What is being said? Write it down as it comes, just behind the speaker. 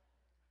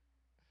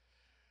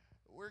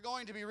We're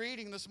going to be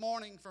reading this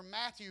morning from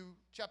Matthew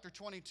chapter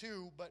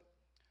 22, but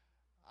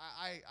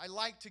I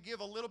like to give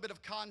a little bit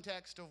of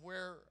context of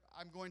where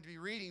I'm going to be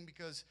reading,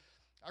 because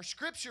our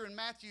scripture in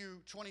Matthew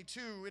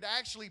 22, it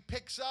actually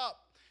picks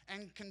up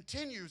and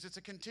continues. It's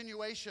a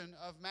continuation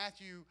of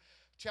Matthew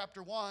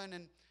chapter 1,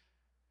 and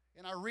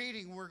in our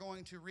reading, we're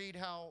going to read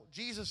how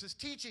Jesus is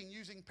teaching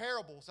using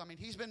parables. I mean,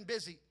 he's been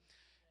busy.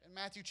 In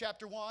Matthew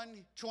chapter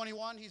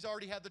 21, he's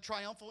already had the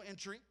triumphal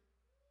entry.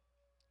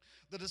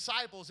 The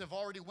disciples have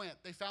already went.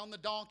 They found the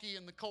donkey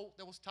and the colt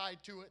that was tied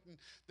to it, and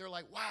they're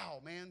like, wow,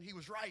 man, he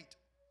was right.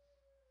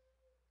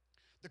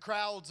 The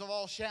crowds they've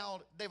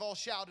all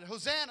shouted,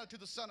 Hosanna to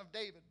the Son of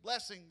David.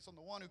 Blessings on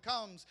the one who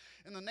comes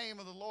in the name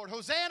of the Lord.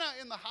 Hosanna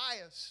in the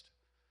highest.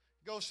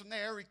 He goes from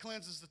there, he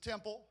cleanses the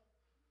temple,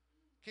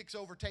 kicks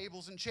over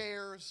tables and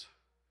chairs.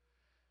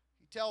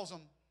 He tells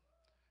them,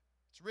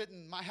 it's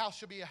written, my house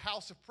shall be a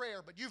house of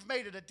prayer, but you've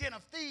made it a den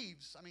of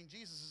thieves. I mean,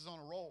 Jesus is on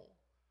a roll.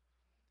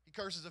 He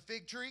curses a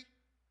fig tree.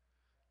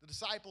 The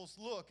disciples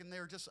look and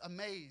they're just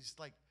amazed,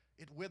 like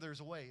it withers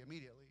away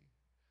immediately.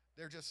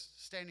 They're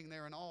just standing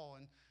there in awe.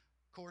 And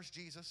of course,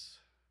 Jesus,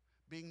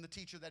 being the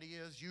teacher that he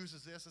is,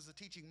 uses this as a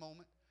teaching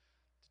moment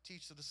to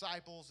teach the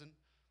disciples. And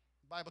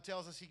the Bible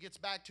tells us he gets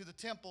back to the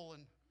temple,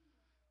 and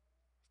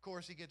of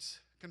course he gets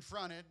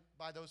confronted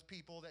by those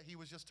people that he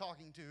was just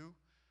talking to.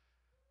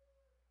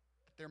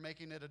 They're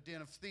making it a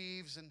den of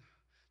thieves, and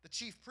the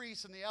chief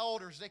priests and the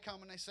elders, they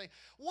come and they say,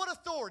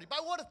 by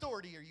what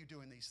authority are you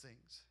doing these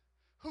things?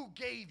 Who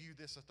gave you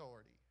this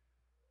authority?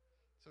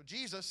 So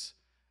Jesus,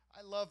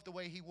 I love the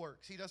way he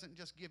works. He doesn't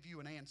just give you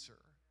an answer.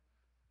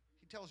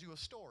 He tells you a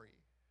story.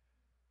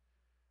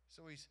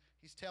 So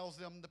he tells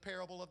them the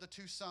parable of the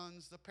two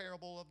sons, the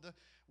parable of the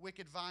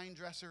wicked vine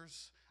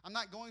dressers. I'm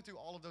not going through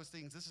all of those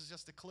things. This is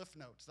just the cliff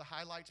notes, the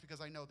highlights,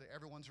 because I know that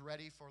everyone's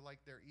ready for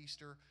like their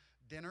Easter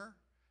dinner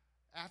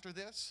after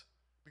this,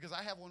 because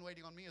I have one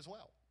waiting on me as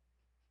well.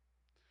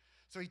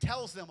 So he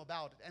tells them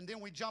about it, and then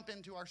we jump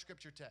into our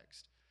scripture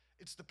text.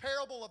 It's the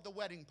parable of the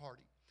wedding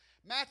party.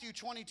 Matthew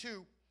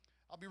 22,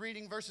 I'll be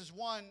reading verses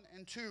 1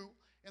 and 2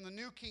 in the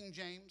New King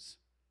James.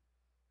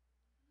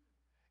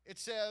 It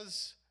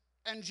says,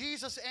 and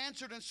Jesus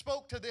answered and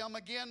spoke to them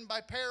again by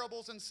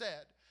parables and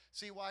said,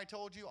 see why I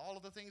told you all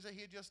of the things that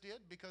he had just did?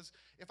 Because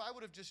if I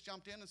would have just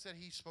jumped in and said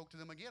he spoke to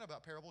them again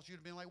about parables, you'd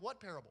have been like, what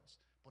parables?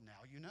 Well,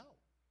 now you know.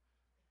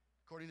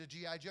 According to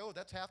G.I. Joe,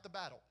 that's half the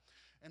battle.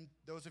 And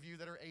those of you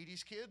that are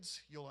 80s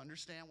kids, you'll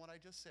understand what I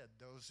just said.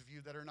 Those of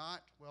you that are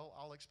not, well,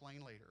 I'll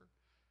explain later.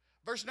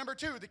 Verse number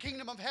 2, the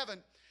kingdom of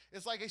heaven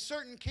is like a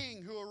certain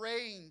king who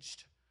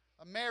arranged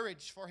a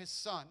marriage for his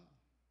son.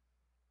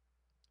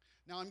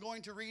 Now I'm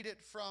going to read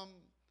it from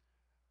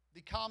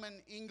the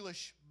Common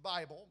English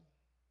Bible.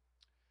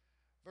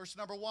 Verse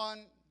number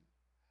 1,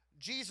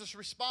 Jesus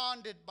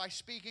responded by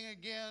speaking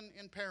again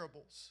in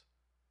parables.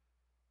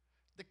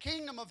 The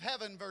kingdom of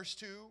heaven, verse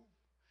 2,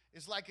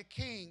 is like a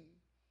king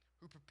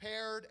who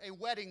prepared a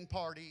wedding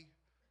party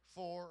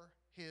for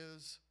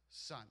his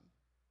son.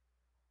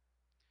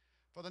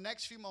 For the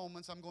next few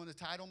moments, I'm going to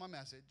title my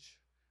message,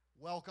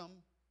 Welcome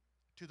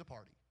to the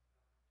Party.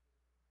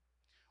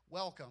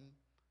 Welcome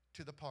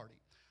to the party.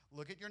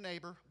 Look at your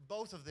neighbor,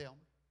 both of them,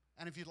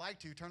 and if you'd like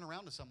to, turn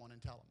around to someone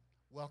and tell them,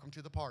 welcome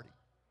to the party.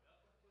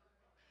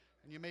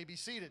 And you may be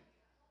seated.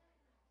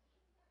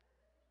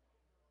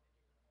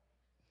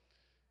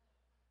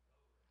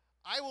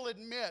 I will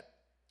admit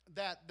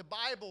that the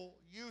Bible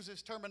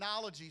uses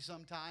terminology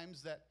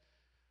sometimes that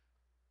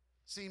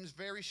seems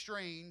very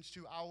strange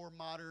to our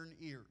modern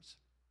ears.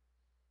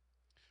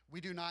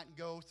 We do not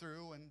go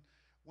through, and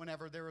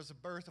whenever there is a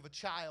birth of a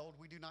child,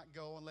 we do not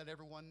go and let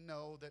everyone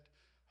know that,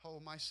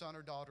 oh, my son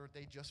or daughter,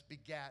 they just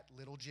begat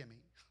little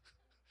Jimmy.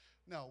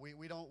 No,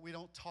 we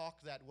don't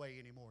talk that way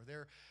anymore.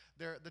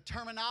 The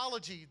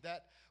terminology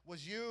that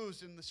was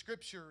used in the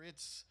scripture,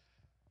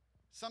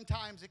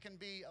 sometimes it can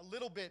be a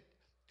little bit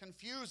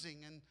confusing,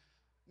 and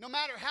no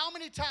matter how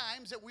many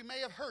times that we may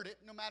have heard it,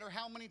 no matter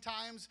how many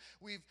times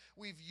we've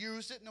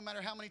used it, no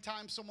matter how many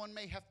times someone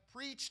may have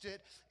preached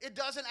it, it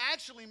doesn't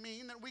actually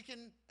mean that we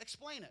can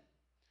explain it.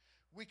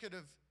 We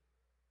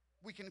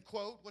can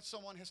quote what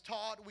someone has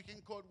taught, we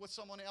can quote what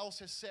someone else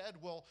has said.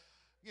 Well,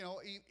 you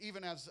know,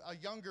 even as a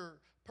younger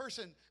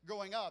person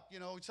growing up, you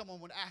know, someone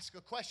would ask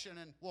a question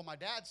and, well, my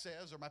dad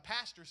says or my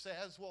pastor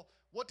says, well,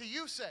 what do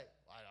you say?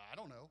 I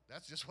don't know.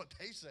 That's just what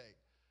they say.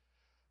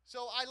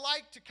 So I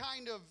like to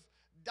kind of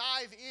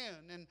dive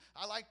in, and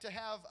I like to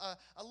have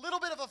a little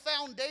bit of a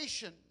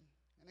foundation,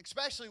 and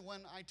especially when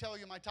I tell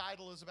you my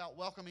title is about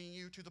welcoming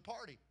you to the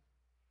party.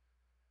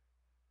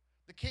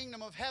 The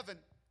kingdom of heaven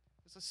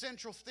is a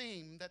central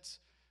theme that's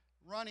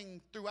running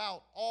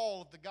throughout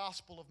all of the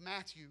Gospel of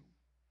Matthew.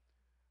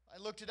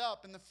 I looked it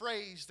up, and the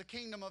phrase, the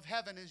kingdom of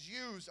heaven, is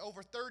used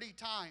over 30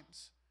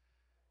 times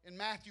in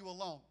Matthew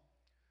alone.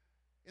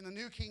 In the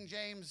New King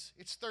James,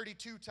 it's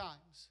 32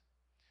 times.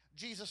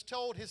 Jesus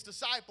told his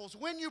disciples,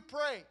 when you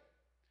pray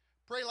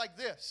like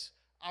this,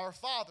 our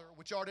Father,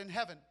 which art in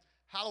heaven,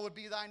 hallowed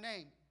be thy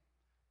name.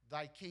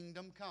 Thy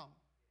kingdom come.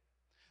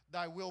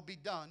 Thy will be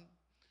done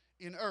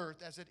in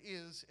earth as it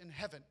is in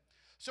heaven.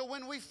 So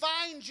when we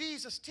find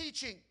Jesus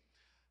teaching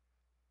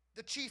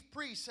the chief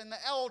priests and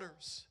the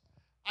elders,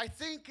 I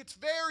think it's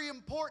very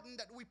important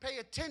that we pay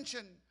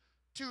attention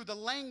to the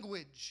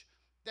language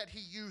that he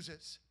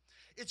uses.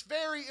 It's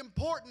very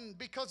important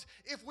because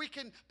if we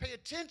can pay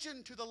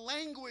attention to the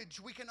language,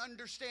 we can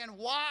understand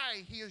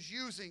why he is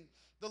using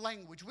the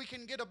language. We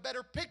can get a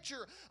better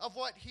picture of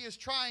what he is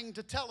trying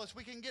to tell us.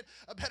 We can get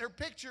a better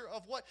picture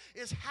of what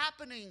is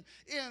happening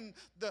in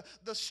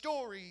the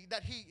story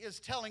that he is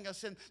telling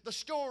us, and the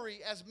story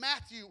as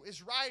Matthew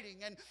is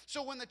writing. And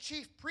so when the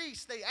chief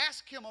priests, they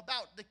ask him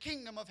about the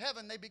kingdom of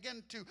heaven, they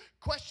begin to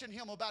question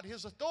him about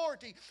his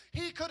authority.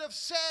 He could have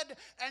said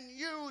and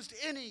used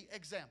any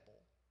example.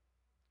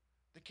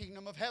 The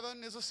kingdom of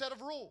heaven is a set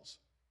of rules.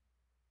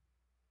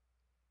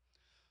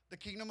 The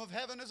kingdom of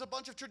heaven is a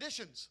bunch of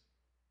traditions.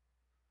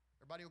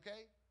 Everybody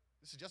okay?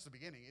 This is just the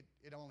beginning.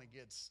 It only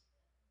gets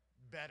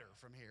better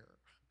from here.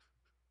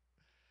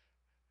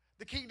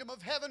 The kingdom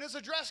of heaven is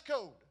a dress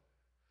code.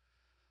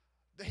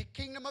 The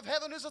kingdom of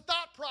heaven is a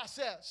thought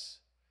process.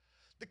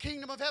 The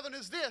kingdom of heaven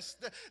is this.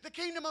 The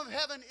kingdom of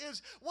heaven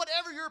is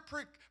whatever your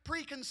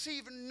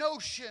preconceived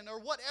notion or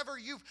whatever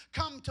you've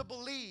come to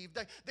believe.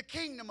 The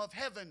kingdom of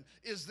heaven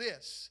is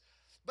this.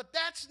 But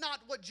that's not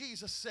what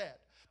Jesus said.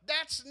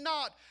 That's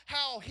not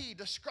how he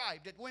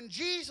described it. When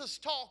Jesus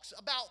talks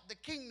about the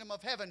kingdom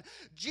of heaven,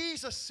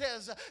 Jesus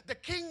says the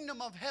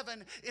kingdom of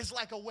heaven is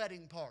like a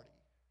wedding party.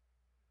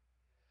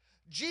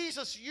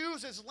 Jesus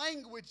uses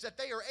language that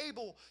they are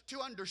able to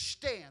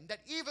understand, that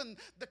even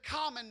the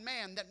common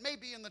man that may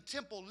be in the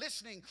temple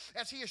listening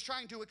as he is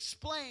trying to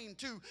explain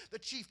to the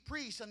chief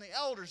priests and the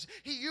elders,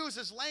 he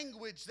uses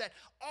language that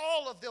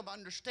all of them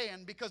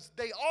understand because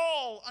they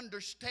all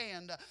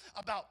understand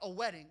about a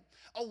wedding.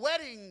 A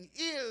wedding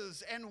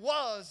is and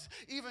was,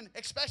 even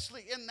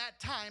especially in that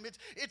time,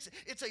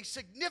 it's a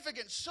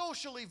significant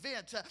social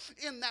event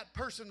in that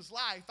person's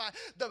life.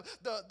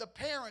 The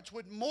parents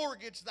would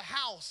mortgage the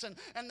house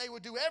and they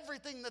would do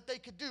everything that they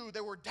could do.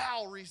 There were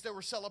dowries, there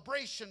were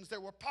celebrations,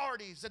 there were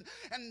parties,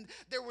 and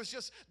there was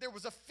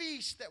a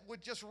feast that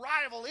would just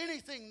rival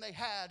anything they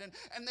had,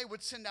 and they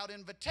would send out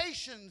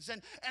invitations,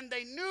 and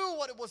they knew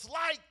what it was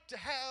like to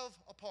have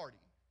a party.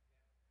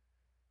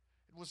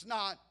 It was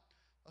not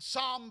a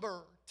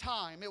somber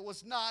time. It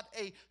was not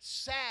a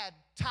sad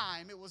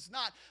time. It was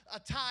not a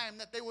time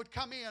that they would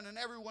come in and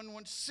everyone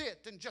would sit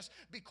and just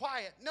be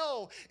quiet.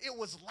 No, it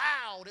was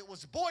loud. It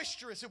was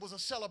boisterous. It was a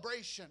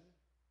celebration.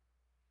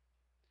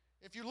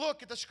 If you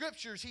look at the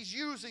scriptures, he's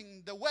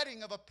using the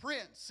wedding of a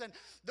prince. And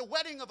the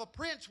wedding of a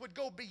prince would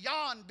go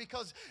beyond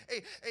because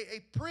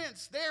a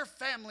prince, their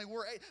family,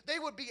 they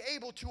would be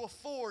able to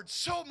afford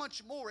so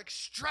much more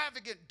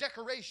extravagant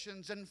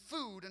decorations and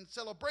food and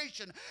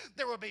celebration.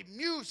 There would be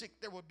music,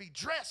 there would be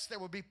dress, there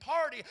would be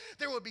party,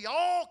 there would be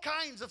all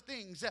kinds of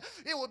things.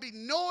 It would be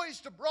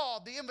noised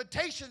abroad. The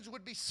invitations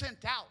would be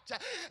sent out.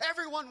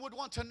 Everyone would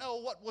want to know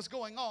what was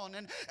going on,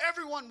 and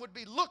everyone would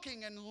be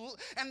looking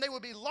and they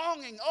would be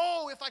longing,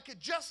 oh, if I could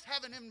just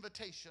have an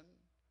invitation.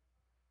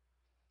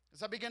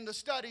 As I began to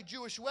study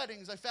Jewish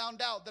weddings, I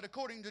found out that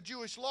according to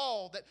Jewish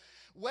law, that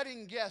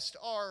wedding guests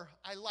are,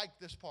 I like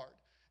this part,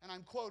 and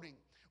I'm quoting,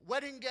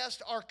 wedding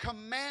guests are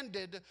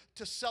commanded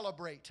to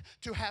celebrate,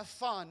 to have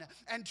fun,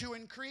 and to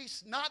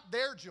increase not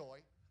their joy,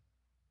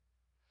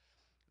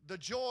 the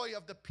joy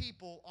of the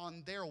people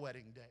on their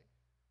wedding day.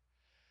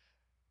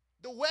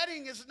 The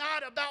wedding is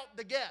not about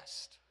the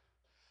guest.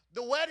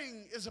 The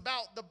wedding is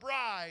about the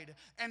bride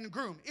and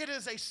groom. It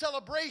is a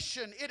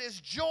celebration. It is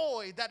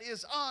joy that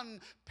is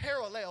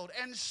unparalleled.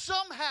 And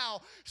somehow,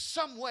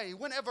 some way,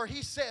 whenever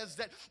he says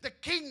that the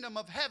kingdom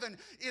of heaven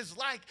is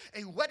like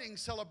a wedding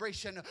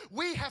celebration,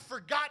 we have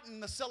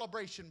forgotten the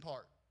celebration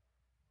part.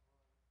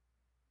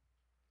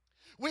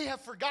 We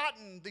have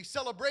forgotten the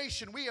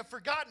celebration. We have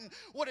forgotten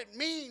what it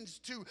means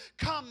to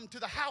come to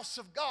the house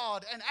of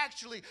God and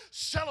actually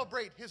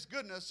celebrate his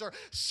goodness, or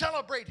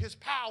celebrate his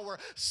power,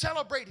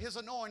 celebrate his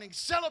anointing,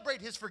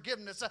 celebrate his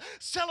forgiveness,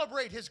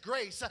 celebrate his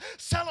grace,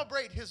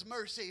 celebrate his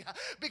mercy.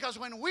 Because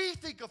when we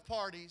think of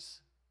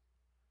parties,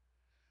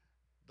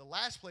 the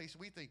last place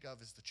we think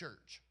of is the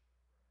church.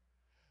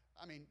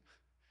 I mean,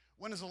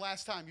 when is the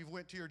last time you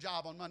went to your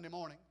job on Monday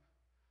morning?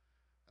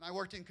 And I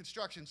worked in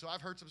construction, so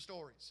I've heard some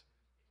stories.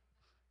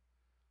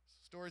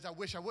 Stories I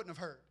wish I wouldn't have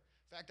heard.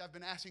 In fact, I've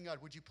been asking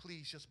God, would you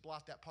please just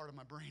blot that part of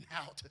my brain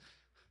out?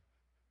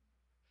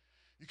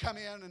 You come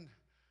in, and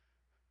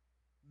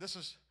this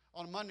is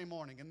on Monday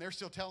morning, and they're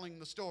still telling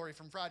the story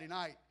from Friday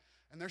night,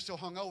 and they're still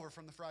hung over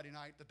from the Friday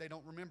night that they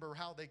don't remember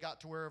how they got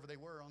to wherever they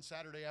were on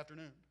Saturday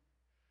afternoon.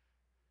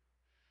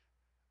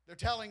 They're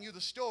telling you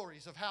the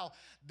stories of how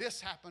this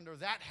happened or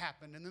that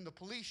happened, and then the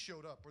police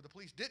showed up or the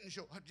police didn't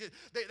show up.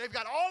 They've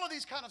got all of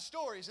these kind of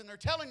stories, and they're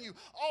telling you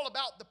all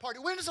about the party.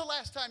 When is the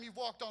last time you've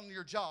walked on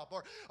your job,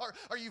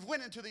 or you've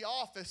went into the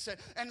office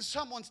and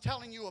someone's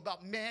telling you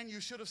about, man,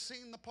 you should have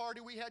seen the party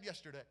we had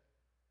yesterday?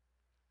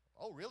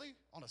 Oh, really?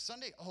 On a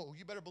Sunday? Oh,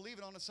 you better believe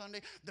it, on a Sunday.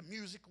 The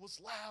music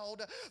was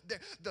loud.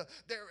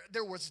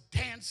 There was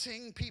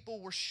dancing. People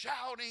were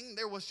shouting.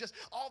 There was just,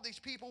 all these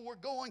people were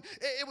going.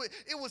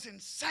 It was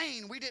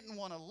insane. We didn't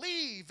want to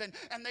leave.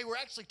 And they were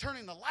actually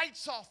turning the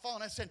lights off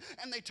on us. And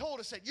they told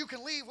us that you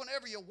can leave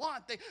whenever you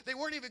want. They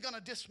weren't even going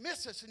to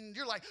dismiss us. And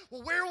you're like,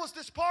 well, where was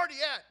this party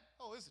at?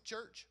 Oh, it's a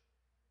church.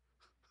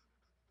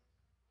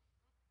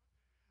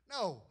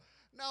 No.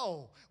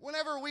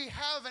 Whenever we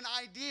have an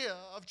idea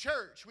of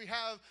church, we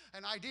have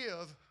an idea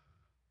of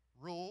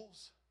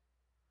rules,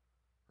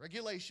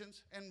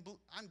 regulations, and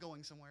I'm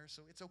going somewhere,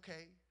 so it's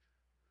okay.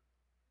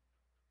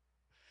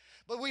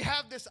 But we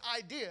have this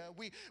idea.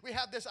 We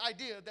have this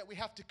idea that we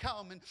have to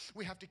come and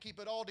we have to keep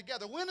it all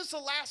together. When is the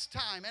last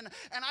time? And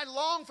I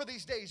long for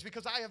these days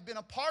because I have been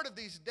a part of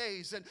these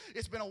days, and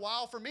it's been a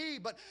while for me,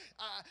 but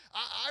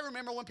I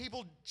remember when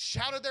people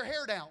shouted their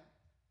hair down.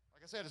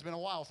 Like I said, it's been a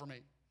while for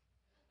me.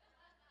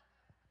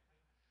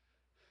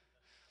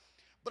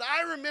 But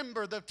I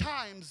remember the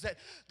times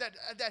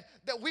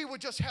that we would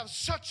just have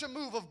such a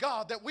move of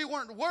God that we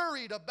weren't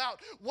worried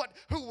about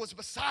who was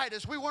beside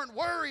us. We weren't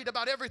worried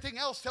about everything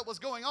else that was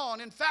going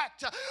on. In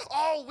fact,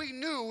 all we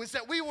knew is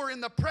that we were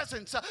in the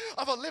presence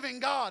of a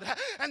living God,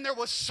 and there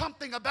was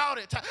something about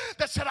it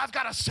that said, I've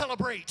got to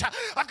celebrate.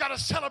 I've got to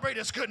celebrate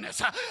His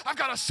goodness. I've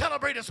got to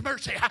celebrate His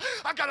mercy.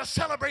 I've got to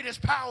celebrate His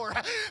power.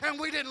 And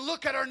we didn't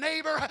look at our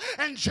neighbor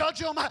and judge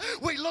them.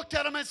 We looked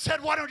at them and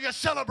said, why don't you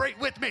celebrate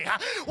with me?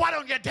 Why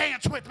don't you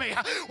dance with me?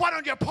 Why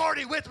don't you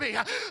party with me?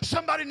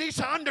 Somebody needs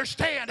to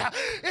understand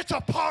it's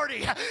a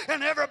party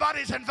and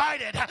everybody's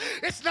invited.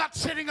 It's not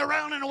sitting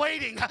around and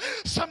waiting.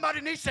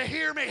 Somebody needs to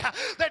hear me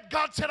that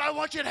God said, I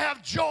want you to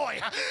have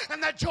joy,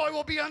 and that joy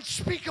will be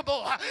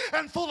unspeakable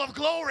and full of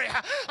glory.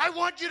 I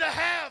want you to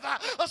have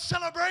a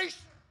celebration.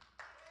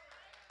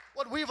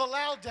 What we've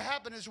allowed to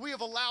happen is we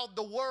have allowed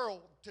the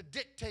world to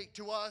dictate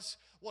to us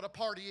what a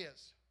party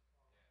is.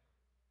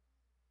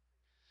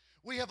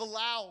 We have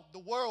allowed the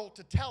world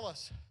to tell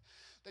us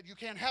that you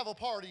can't have a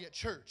party at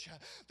church,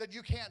 that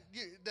you can't,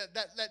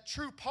 that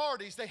true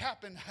parties, they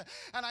happen.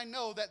 And I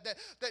know that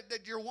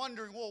you're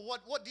wondering, well,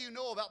 what do you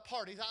know about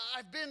parties?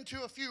 I've been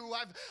to a few,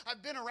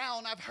 I've been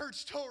around, I've heard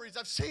stories,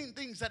 I've seen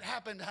things that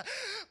happened,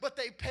 but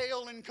they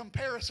pale in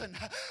comparison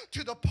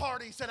to the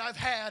parties that I've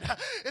had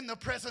in the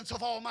presence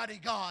of Almighty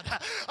God.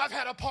 I've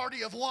had a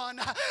party of 1,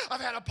 I've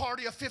had a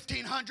party of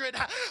 1,500,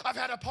 I've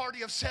had a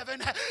party of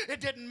 7. It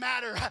didn't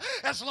matter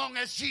as long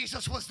as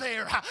Jesus was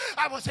there.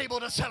 I was able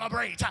to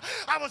celebrate.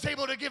 I was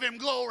able to give Him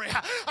glory.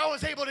 I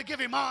was able to give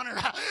Him honor.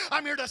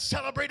 I'm here to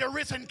celebrate a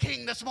risen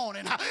King this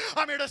morning.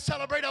 I'm here to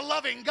celebrate a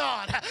loving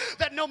God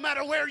that no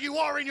matter where you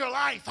are in your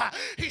life,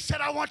 He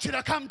said, I want you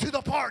to come to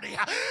the party.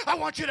 I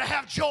want you to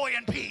have joy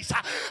and peace.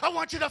 I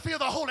want you to feel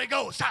the Holy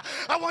Ghost.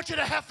 I want you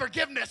to have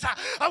forgiveness.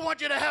 I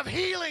want you to have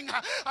healing.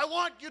 I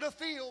want you to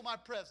feel my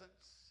presence.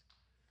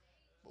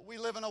 But we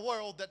live in a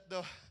world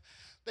that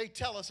they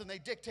tell us and they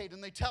dictate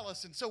and they tell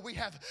us, and so we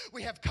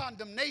have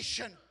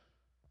condemnation.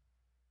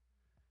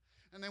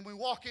 And then we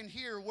walk in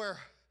here where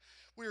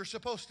we are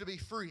supposed to be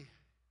free.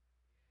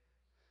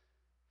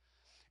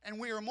 And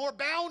we are more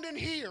bound in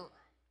here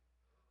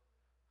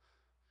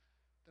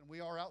than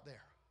we are out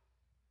there.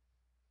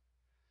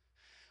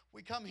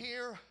 We come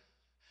here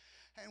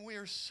and we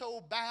are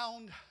so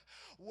bound,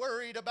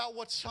 worried about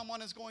what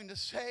someone is going to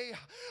say,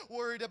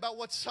 worried about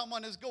what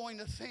someone is going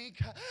to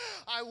think.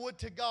 I would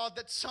to God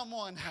that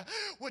someone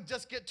would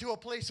just get to a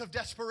place of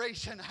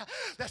desperation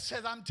that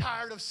says, I'm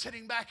tired of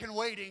sitting back and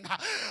waiting.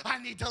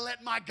 I need to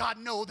let my God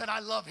know that I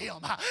love Him.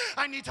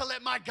 I need to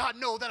let my God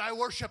know that I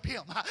worship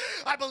Him.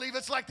 I believe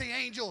it's like the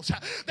angels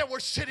that were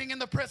sitting in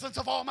the presence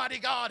of Almighty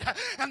God,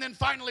 and then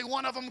finally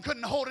one of them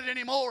couldn't hold it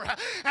anymore,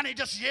 and he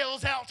just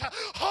yells out,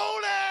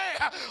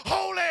 Holy,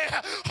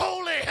 holy,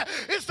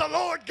 holy is the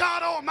Lord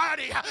God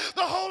Almighty.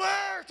 The whole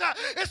earth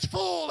is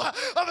full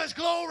of His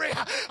glory.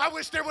 I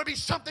wish there would be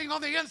something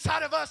on the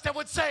inside of us that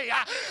would say,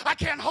 I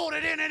can't hold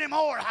it in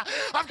anymore.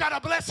 I've got to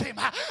bless Him.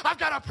 I've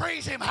got to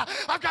praise Him.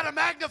 I've got to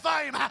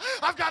magnify Him.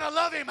 I've got to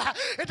love Him.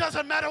 It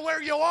doesn't matter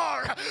where you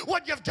are,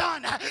 what you've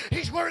done.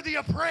 He's worthy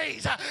of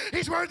praise.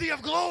 He's worthy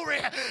of glory.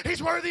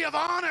 He's worthy of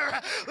honor.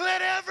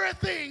 Let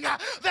everything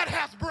that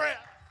hath breath,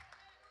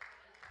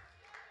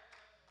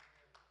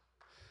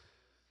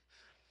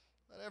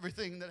 let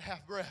everything that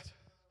hath breath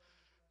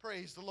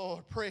praise the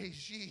Lord.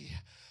 Praise ye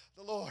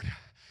the Lord.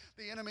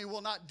 The enemy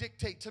will not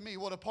dictate to me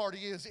what a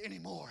party is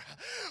anymore.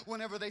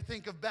 Whenever they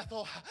think of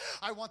Bethel,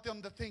 I want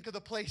them to think of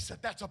the place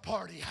that's a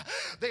party.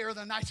 They are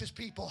the nicest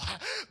people.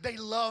 They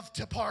love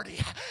to party.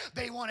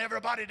 They want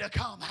everybody to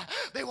come.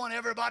 They want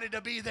everybody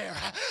to be there.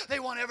 They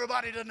want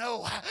everybody to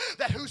know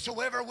that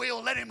whosoever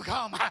will, let him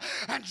come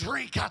and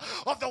drink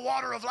of the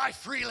water of life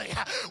freely.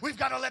 We've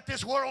got to let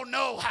this world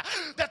know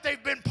that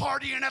they've been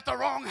partying at the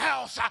wrong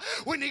house.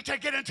 We need to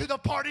get into the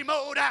party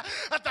mode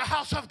at the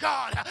house of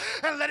God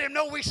and let Him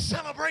know we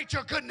celebrate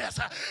your goodness.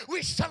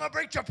 We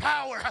celebrate your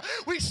power.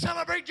 We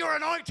celebrate your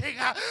anointing.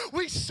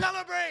 We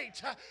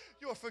celebrate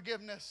your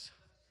forgiveness.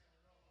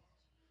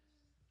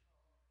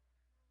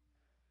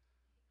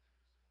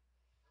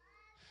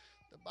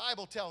 The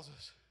Bible tells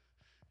us,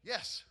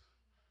 yes,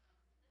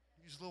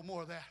 use a little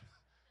more of that.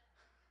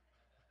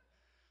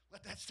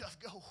 Let that stuff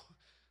go.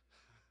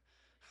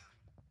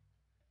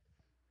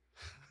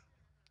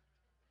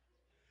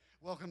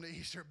 Welcome to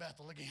Easter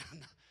Bethel again.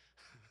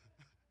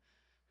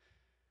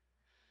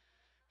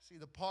 See,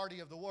 the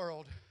party of the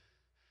world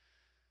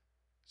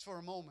is for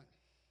a moment.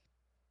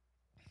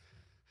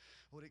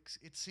 Well,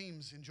 it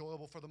seems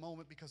enjoyable for the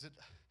moment because it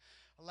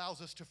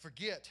allows us to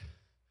forget,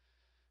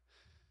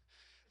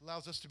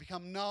 allows us to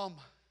become numb,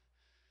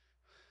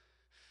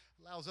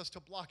 allows us to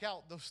block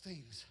out those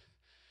things.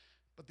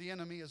 But the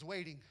enemy is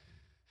waiting.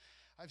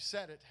 I've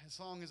said it as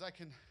long as I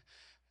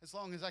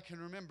can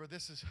remember.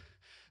 This has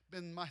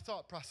been my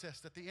thought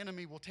process, that the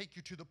enemy will take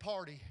you to the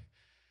party,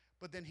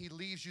 but then he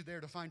leaves you there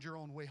to find your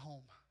own way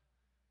home.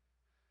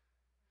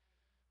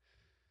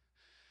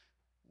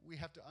 We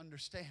have to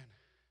understand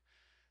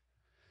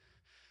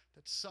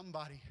that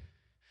somebody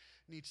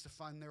needs to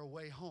find their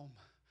way home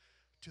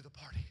to the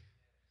party.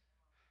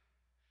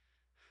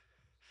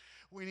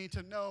 We need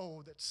to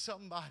know that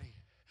somebody,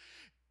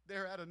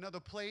 they're at another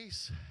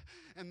place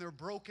and they're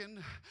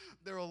broken,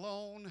 they're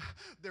alone,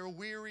 they're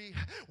weary.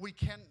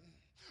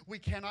 We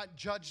cannot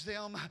judge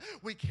them.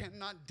 We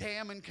cannot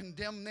damn and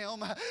condemn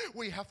them.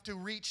 We have to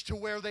reach to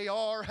where they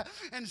are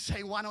and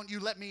say, why don't you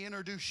let me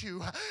introduce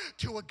you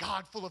to a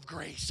God full of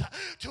grace,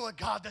 to a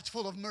God that's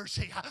full of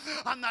mercy.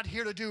 I'm not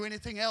here to do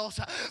anything else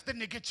than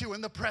to get you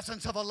in the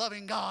presence of a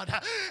loving God.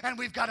 And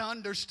we've got to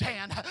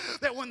understand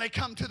that when they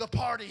come to the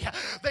party,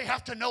 they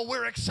have to know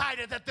we're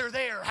excited that they're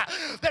there,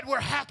 that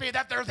we're happy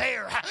that they're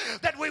there,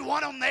 that we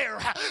want them there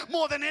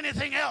more than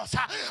anything else.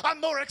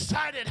 I'm more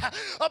excited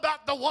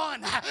about the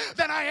one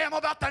than I am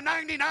about the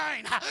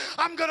 99.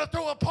 I'm going to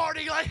throw a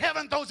party like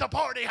heaven throws a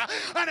party.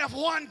 And if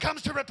one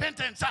comes to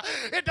repentance,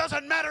 it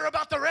doesn't matter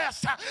about the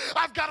rest.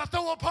 I've got to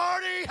throw a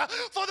party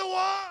for the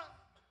one.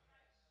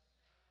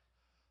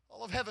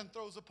 All of heaven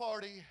throws a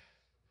party.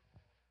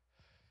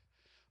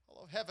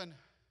 All of heaven.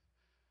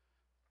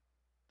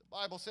 The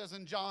Bible says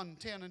in John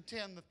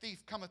 10:10, the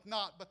thief cometh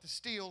not but to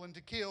steal and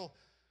to kill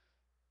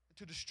and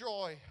to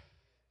destroy.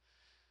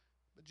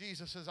 But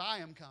Jesus says, I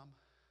am come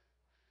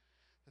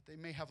that they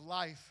may have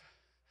life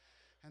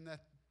and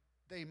that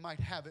they might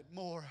have it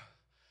more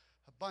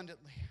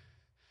abundantly.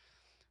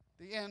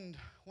 The end,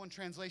 one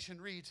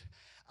translation reads,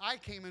 I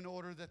came in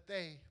order that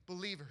they,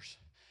 believers,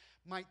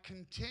 might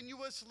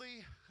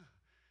continuously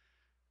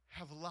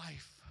have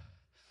life,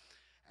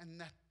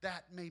 and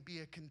that may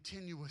be a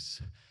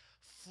continuous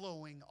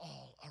flowing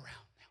all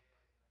around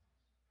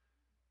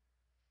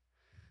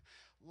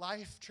them.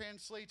 Life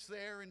translates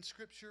there in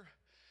Scripture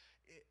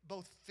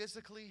both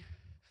physically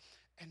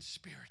and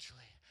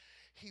spiritually.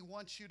 He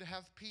wants you to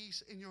have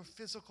peace in your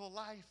physical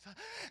life,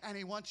 and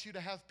He wants you to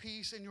have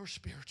peace in your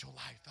spiritual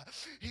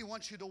life. He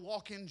wants you to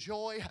walk in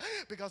joy,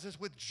 because it's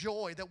with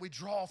joy that we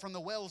draw from the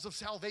wells of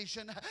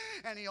salvation.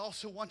 And He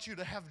also wants you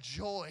to have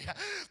joy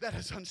that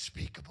is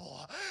unspeakable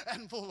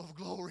and full of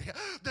glory.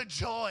 The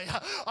joy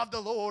of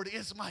the Lord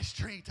is my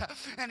strength.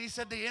 And He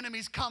said, the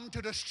enemy's come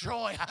to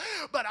destroy,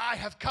 but I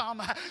have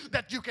come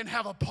that you can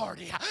have a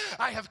party.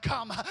 I have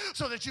come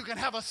so that you can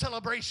have a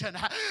celebration,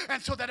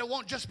 and so that it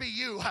won't just be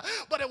you,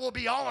 but it will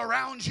be all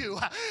around you.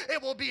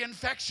 It will be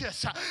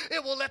infectious.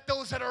 It will let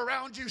those that are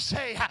around you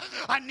say,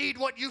 I need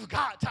what you've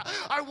got.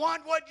 I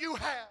want what you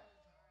have.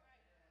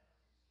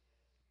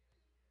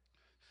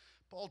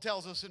 Paul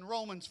tells us in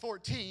Romans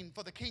 14,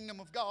 for the kingdom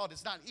of God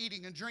is not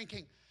eating and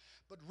drinking,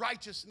 but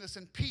righteousness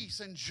and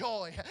peace and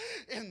joy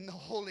in the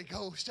Holy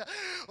Ghost.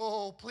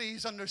 Oh,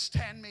 please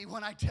understand me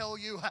when I tell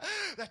you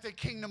that the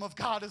kingdom of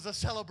God is a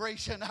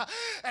celebration.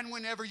 And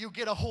whenever you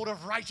get a hold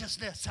of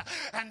righteousness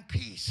and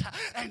peace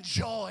and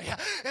joy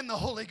in the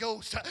Holy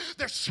Ghost,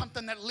 there's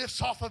something that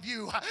lifts off of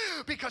you,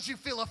 because you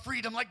feel a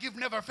freedom like you've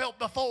never felt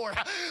before.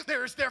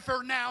 There is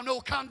therefore now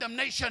no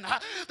condemnation.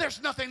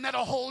 There's nothing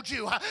that'll hold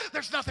you.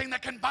 There's nothing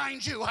that can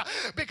bind you,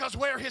 because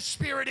where His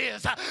Spirit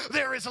is,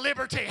 there is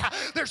liberty.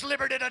 There's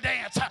liberty to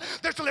dance.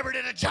 There's liberty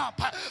to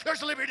jump.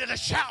 There's liberty to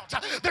shout.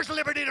 There's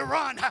liberty to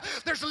run.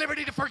 There's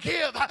liberty to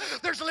forgive.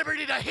 There's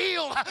liberty to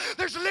heal.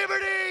 There's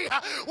liberty.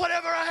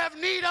 Whatever I have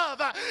need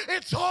of,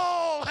 it's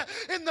all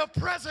in the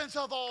presence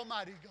of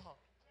Almighty God.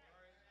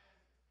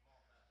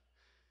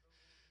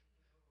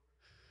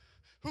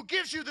 Who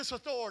gives you this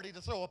authority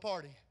to throw a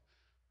party?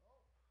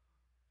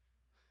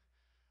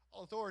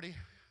 All authority,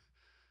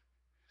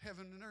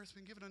 heaven and earth, has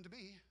been given unto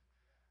me.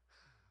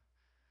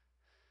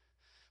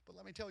 But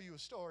let me tell you a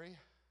story.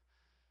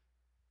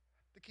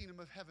 The kingdom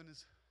of heaven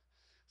it's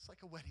like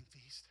a wedding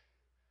feast.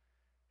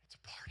 It's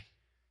a party.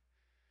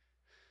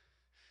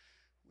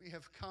 We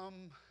have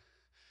come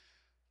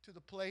to the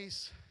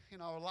place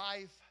in our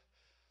life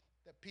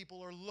that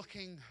people are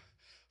looking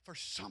for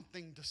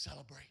something to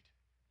celebrate.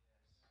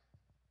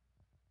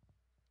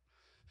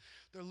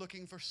 They're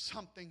looking for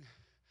something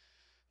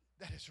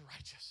that is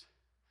righteous.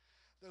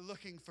 They're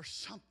looking for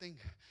something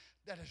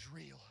that is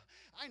real.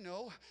 I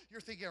know you're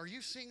thinking, are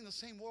you seeing the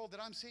same world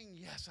that I'm seeing?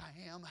 Yes,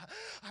 I am.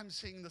 I'm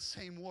seeing the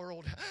same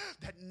world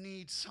that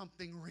needs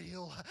something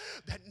real,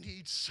 that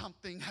needs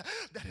something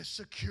that is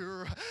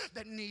secure,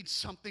 that needs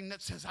something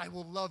that says, I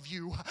will love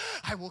you,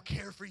 I will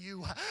care for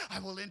you, I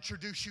will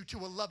introduce you to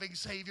a loving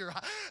Savior,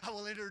 I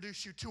will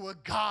introduce you to a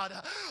God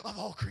of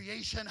all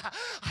creation,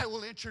 I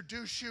will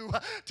introduce you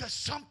to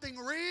something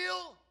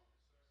real.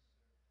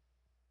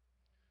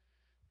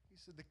 He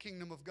said, the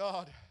kingdom of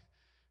God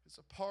is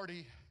a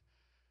party,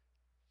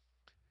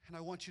 and I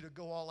want you to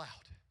go all out.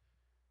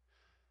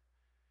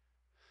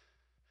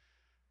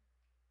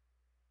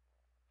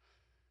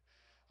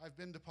 I've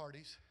been to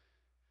parties,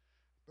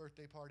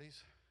 birthday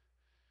parties,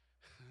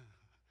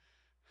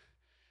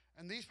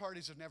 and these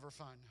parties are never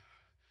fun.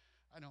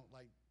 I don't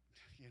like,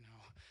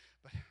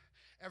 but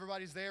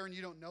everybody's there and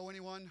you don't know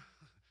anyone.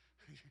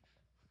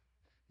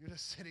 You're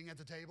just sitting at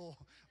the table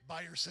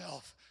by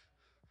yourself.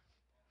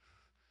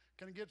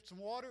 Can I get some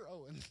water?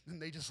 Oh, and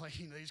they just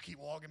they just keep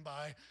walking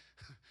by.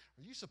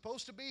 Are you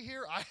supposed to be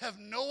here? I have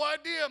no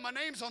idea. My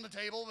name's on the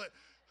table, but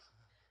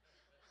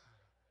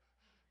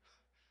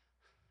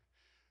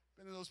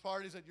been to those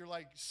parties that you're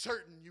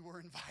certain you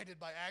were invited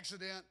by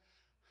accident.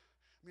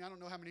 I mean, I don't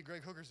know how many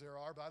great hookers there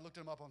are, but I looked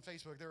them up on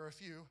Facebook. There are a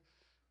few.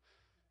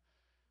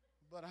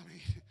 But I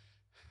mean,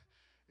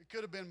 it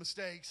could have been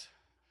mistakes.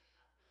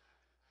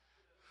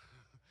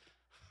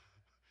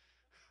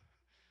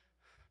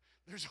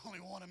 There's only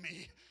one of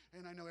me,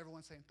 and I know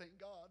everyone's saying, thank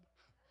God.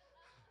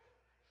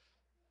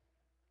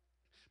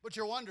 But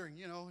you're wondering,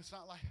 it's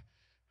not like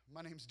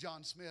my name's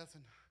John Smith,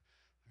 and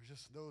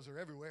those are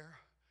everywhere.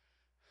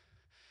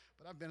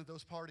 But I've been at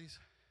those parties,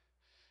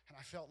 and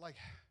I felt like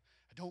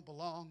I don't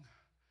belong.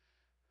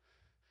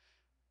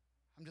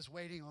 I'm just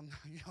waiting on,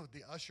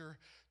 the usher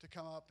to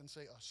come up and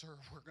say, sir,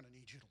 we're going to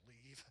need you to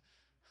leave.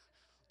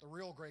 The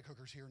real Greg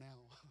Hooker's here now,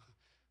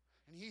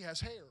 and he has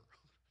hair.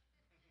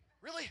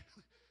 Really?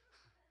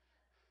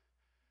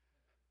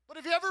 But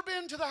have you ever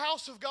been to the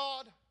house of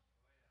God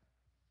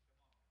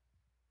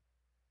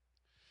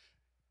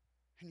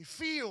and you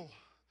feel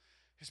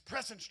His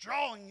presence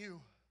drawing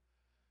you,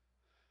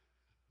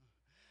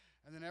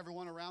 and then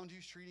everyone around you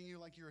is treating you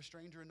like you're a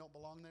stranger and don't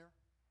belong there?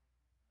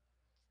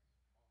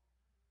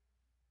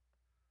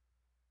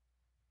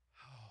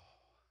 Oh,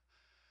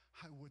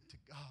 I would to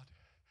God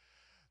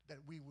that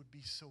we would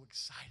be so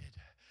excited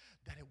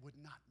that it would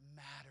not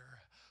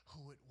matter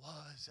who it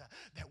was,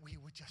 that we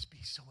would just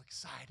be so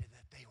excited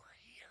that they were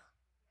here.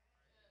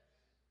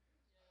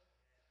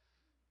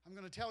 I'm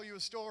going to tell you a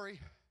story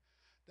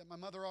that my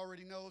mother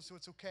already knows, so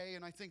it's okay,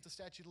 and I think the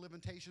statute of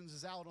limitations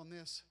is out on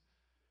this.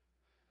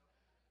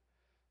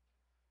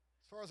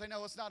 As far as I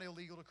know, it's not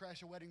illegal to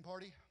crash a wedding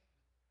party.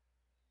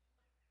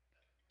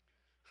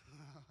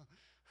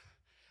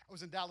 I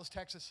was in Dallas,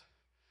 Texas.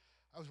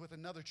 I was with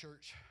another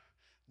church,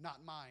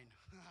 not mine,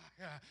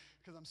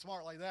 because I'm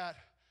smart like that.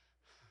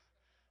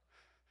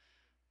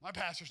 My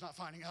pastor's not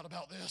finding out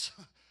about this.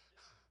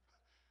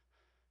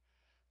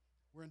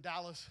 We're in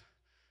Dallas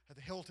at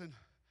the Hilton.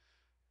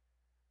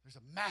 There's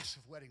a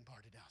massive wedding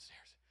party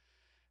downstairs.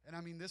 And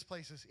I mean, this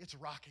place it's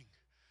rocking.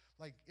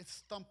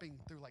 It's thumping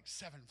through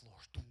 7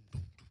 floors. Doom,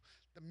 doom, doom.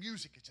 The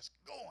music is just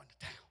going to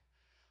town.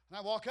 And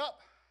I walk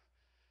up,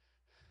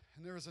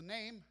 and there was a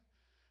name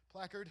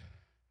placard,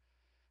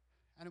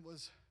 and it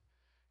was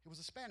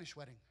a Spanish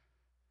wedding.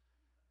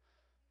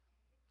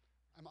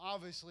 I'm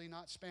obviously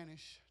not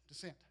Spanish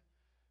descent.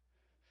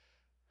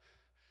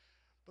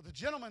 But the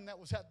gentleman that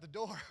was at the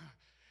door,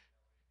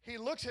 he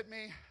looks at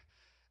me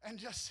and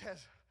just says,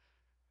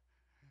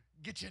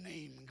 get your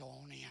name and go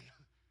on in.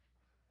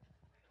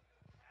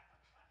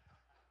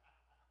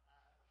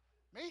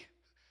 Me?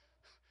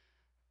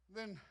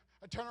 Then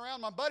I turn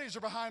around, my buddies are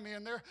behind me,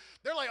 and they're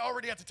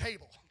already at the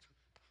table,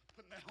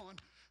 putting that on.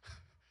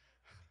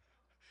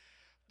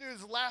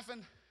 Dude's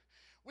laughing.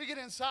 We get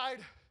inside.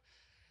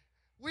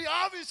 We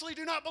obviously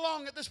do not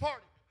belong at this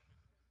party.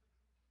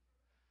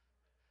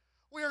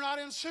 We are not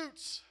in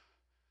suits.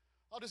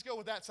 I'll just go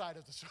with that side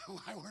of the story.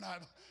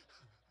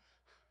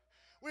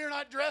 We are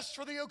not dressed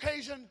for the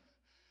occasion.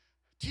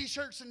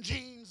 T-shirts and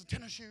jeans and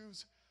tennis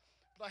shoes.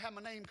 But I have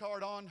my name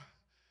card on.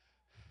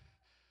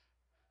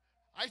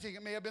 I think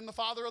it may have been the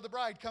father of the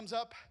bride comes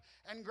up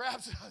and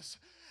grabs us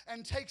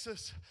and takes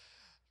us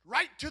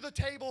right to the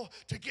table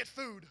to get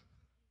food.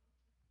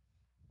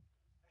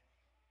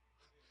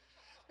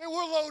 And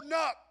we're loading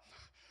up.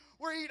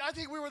 We're eating. I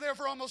think we were there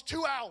for almost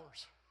 2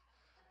 hours.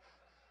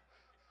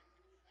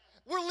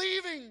 We're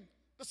leaving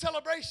the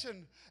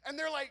celebration, and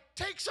they're like,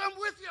 take some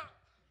with you.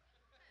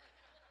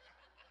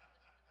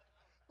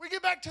 We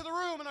get back to the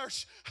room, and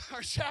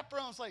our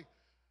chaperone's like,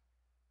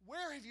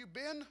 where have you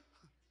been?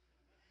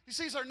 He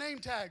sees our name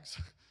tags.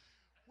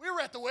 We were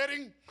at the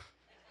wedding.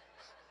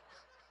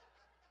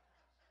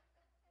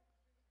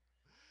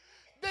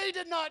 They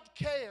did not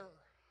care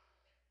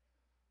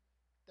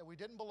that we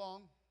didn't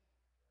belong.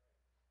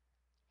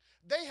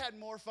 They had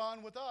more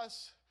fun with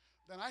us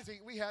than I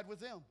think we had with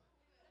them.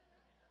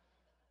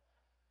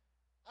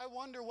 I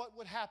wonder what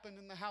would happen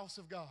in the house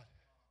of God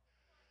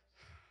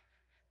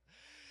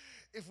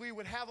if we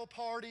would have a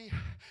party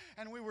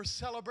and we were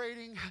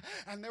celebrating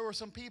and there were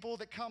some people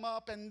that come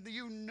up and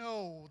you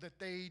know that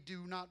they do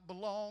not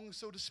belong,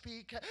 so to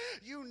speak.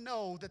 You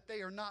know that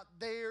they are not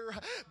there.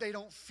 They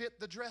don't fit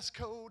the dress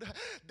code.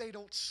 They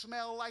don't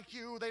smell like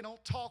you. They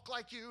don't talk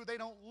like you. They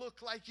don't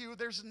look like you.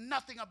 There's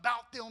nothing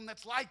about them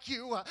that's like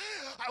you.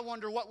 I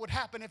wonder what would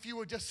happen if you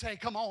would just say,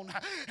 come on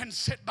and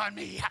sit by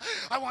me.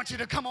 I want you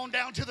to come on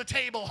down to the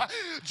table.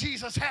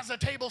 Jesus has a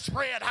table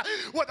spread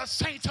where the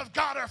saints of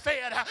God are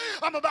fed.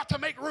 I'm about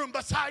to make room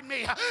beside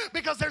me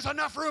because there's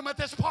enough room at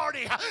this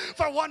party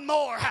for one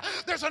more.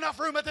 There's enough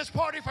room at this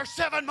party for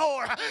 7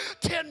 more,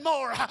 10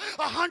 more,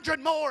 100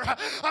 more.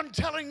 I'm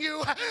telling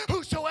you,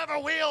 whosoever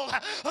will,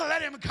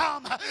 let him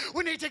come.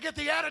 We need to get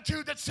the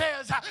attitude that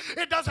says,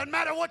 it doesn't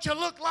matter what you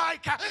look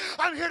like.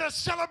 I'm here to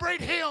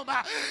celebrate him.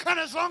 And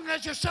as long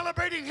as you're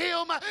celebrating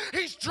him,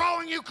 he's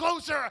drawing you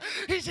closer.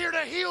 He's here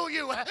to heal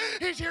you.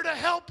 He's here to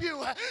help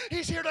you.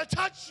 He's here to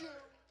touch you.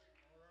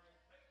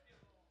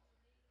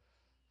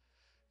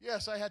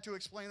 Yes, I had to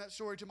explain that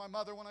story to my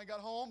mother when I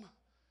got home.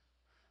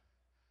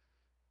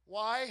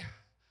 Why?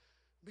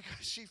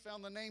 Because she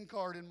found the name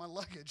card in my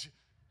luggage.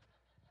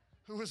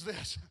 Who is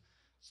this?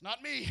 It's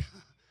not me.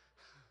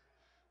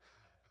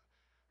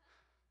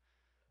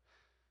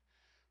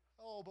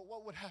 Oh, but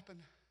what would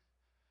happen?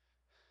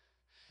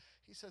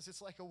 He says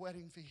it's like a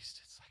wedding feast.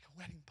 It's like a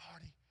wedding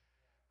party.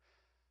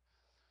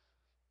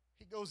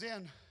 He goes in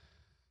and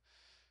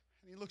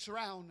he looks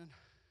around, and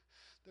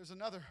there's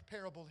another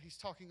parable he's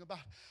talking about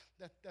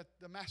that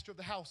the master of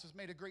the house has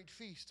made a great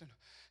feast,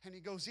 and he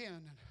goes in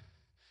and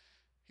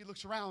he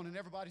looks around and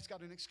everybody's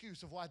got an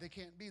excuse of why they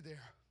can't be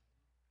there.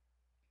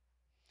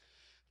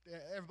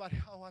 Everybody,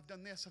 oh, I've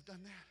done this, I've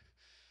done that.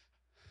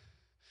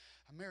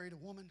 I married a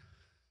woman.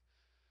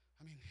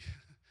 I mean,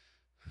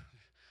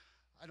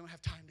 I don't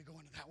have time to go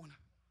into that one.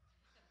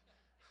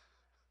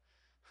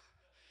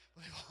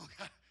 But they've all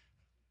got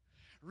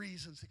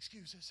reasons,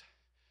 excuses.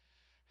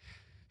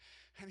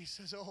 And he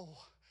says, oh,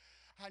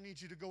 I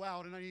need you to go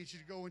out and I need you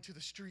to go into the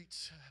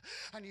streets.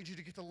 I need you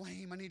to get the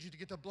lame. I need you to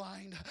get the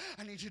blind.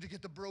 I need you to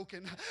get the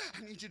broken.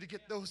 I need you to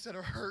get those that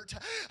are hurt.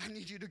 I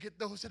need you to get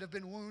those that have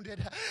been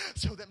wounded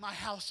so that my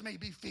house may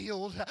be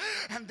filled.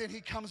 And then he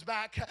comes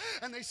back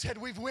and they said,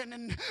 we've went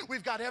and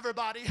we've got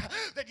everybody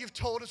that you've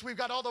told us. We've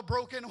got all the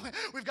broken.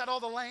 We've got all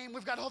the lame.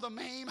 We've got all the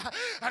maimed.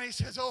 And he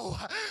says, oh,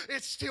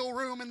 it's still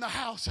room in the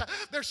house.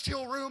 There's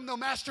still room. No,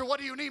 Master, what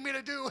do you need me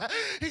to do?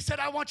 He said,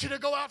 I want you to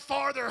go out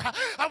farther.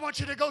 I want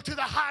you to go to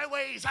the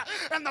highways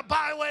and the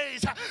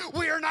byways.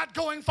 We are not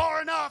going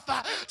far enough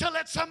to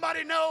let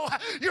somebody know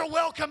you're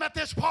welcome at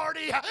this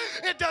party.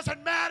 It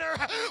doesn't matter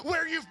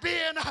where you've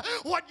been,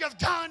 what you've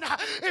done,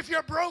 if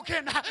you're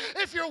broken,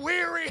 if you're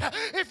weary,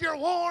 if you're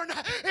worn,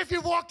 if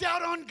you walked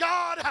out on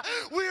God.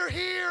 We're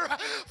here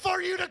for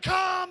you to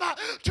come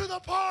to the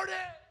party.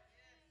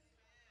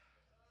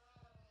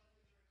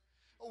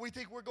 We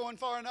think we're going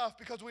far enough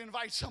because we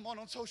invite someone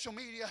on social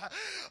media.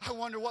 I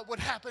wonder what would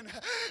happen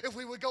if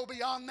we would go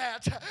beyond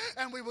that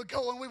and we would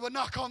go and we would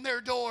knock on their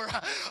door.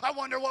 I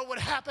wonder what would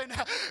happen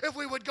if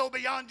we would go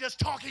beyond just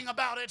talking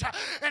about it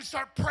and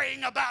start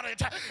praying about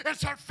it and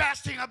start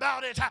fasting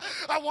about it.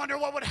 I wonder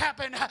what would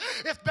happen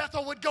if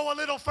Bethel would go a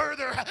little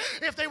further,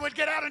 if they would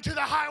get out into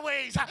the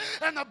highways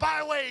and the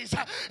byways,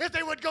 if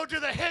they would go to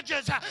the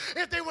hedges,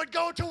 if they would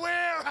go to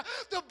where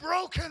the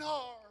broken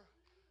are.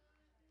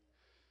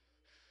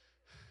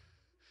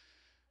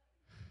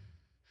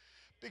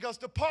 Because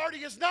the party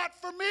is not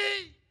for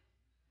me.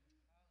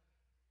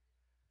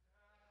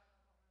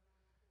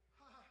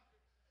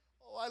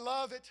 Oh, I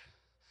love it.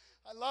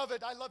 I love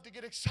it. I love to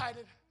get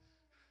excited.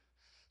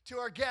 To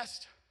our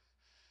guest,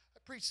 I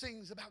preach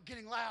things about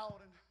getting loud,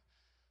 and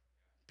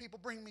people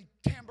bring me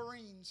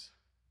tambourines.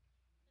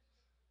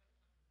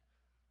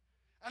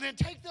 And then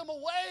take them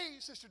away,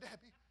 Sister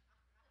Debbie.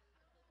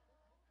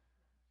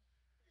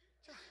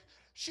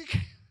 She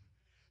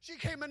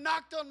came and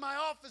knocked on my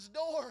office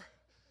door.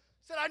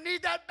 Said, I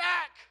need that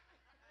back.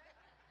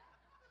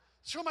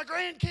 It's for my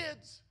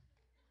grandkids.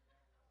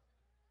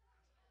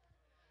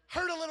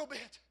 Hurt a little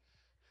bit.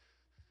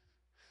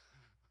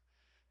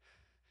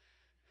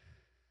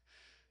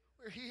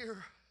 We're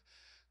here.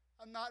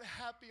 I'm not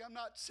happy. I'm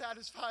not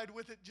satisfied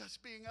with it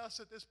just being us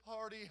at this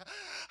party.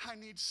 I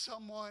need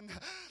someone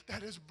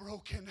that is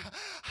broken.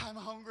 I'm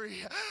hungry.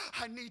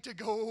 I need to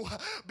go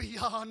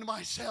beyond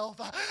myself.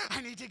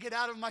 I need to get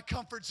out of my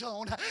comfort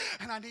zone,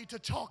 and I need to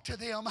talk to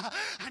them.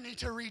 I need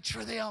to reach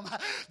for them.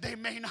 They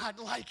may not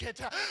like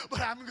it, but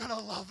I'm going to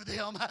love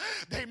them.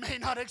 They may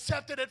not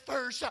accept it at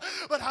first,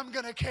 but I'm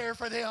going to care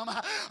for them.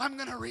 I'm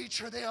going to reach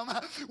for them.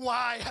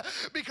 Why?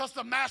 Because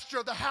the master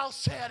of the house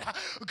said,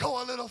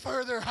 go a little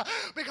further,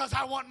 because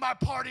I want my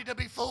party to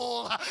be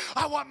full.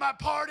 I want my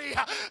party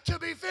to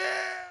be filled.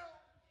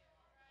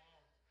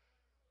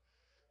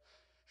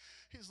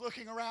 He's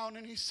looking around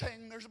and he's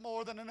saying, there's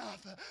more than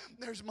enough.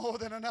 There's more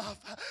than enough.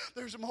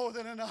 There's more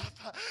than enough.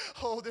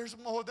 Oh, there's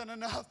more than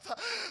enough.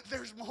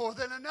 There's more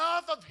than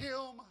enough of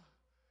him.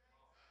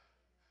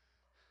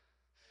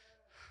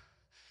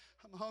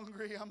 I'm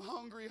hungry, I'm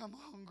hungry, I'm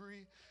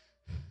hungry.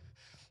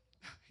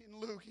 In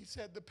Luke, he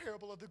said the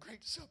parable of the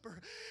Great Supper.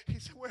 He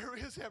said, where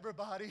is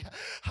everybody?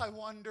 I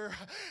wonder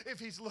if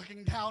he's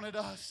looking down at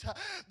us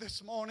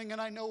this morning. And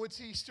I know it's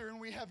Easter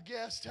and we have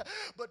guests,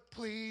 but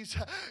please,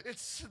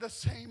 it's the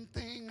same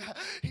thing.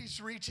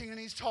 He's reaching and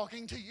he's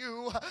talking to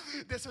you.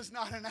 This is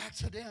not an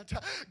accident.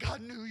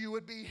 God knew you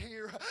would be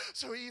here.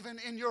 So even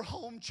in your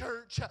home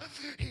church,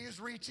 he is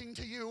reaching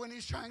to you and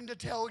he's trying to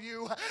tell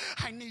you,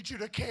 I need you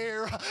to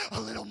care a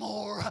little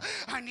more.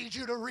 I need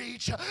you to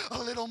reach a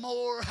little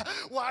more.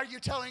 Why are you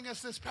telling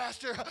us this,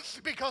 Pastor?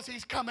 Because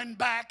he's coming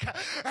back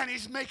and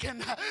he's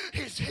making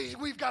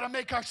we've got to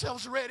make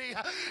ourselves ready.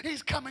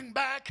 He's coming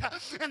back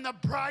and the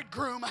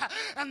bridegroom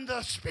and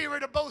the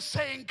spirit of both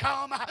saying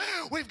come.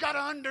 We've got to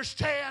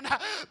understand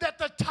that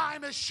the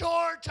time is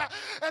short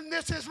and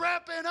this is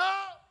wrapping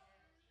up.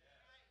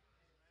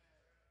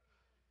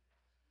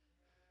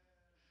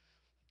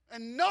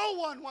 And no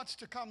one wants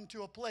to come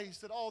to a place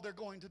that all they're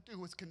going to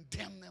do is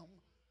condemn them.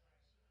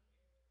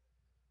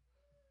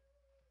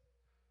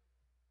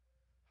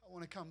 I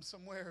want to come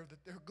somewhere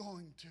that they're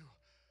going to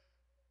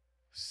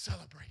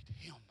celebrate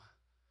him.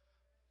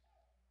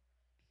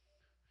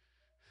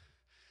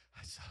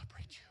 I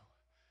celebrate you.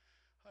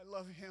 I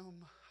love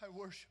him. I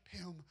worship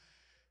him.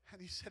 And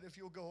he said, if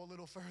you'll go a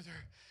little further,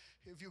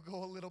 if you'll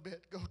go a little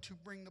bit, go to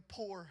bring the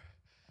poor.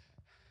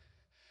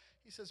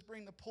 He says,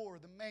 bring the poor,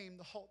 the maimed,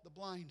 the halt, the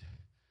blind.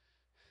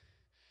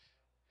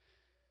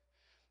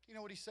 You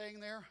know what he's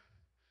saying there?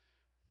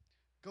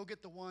 Go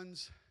get the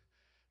ones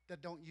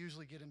that don't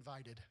usually get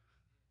invited.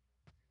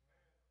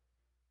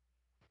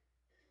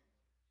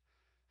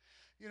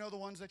 You know the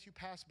ones that you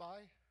pass by?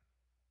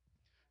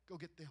 Go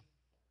get them.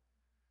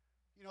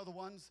 You know the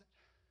ones that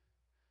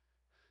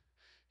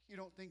you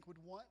don't think would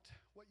want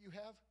what you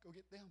have? Go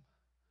get them.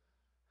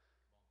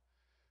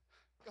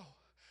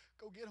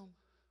 Go get them.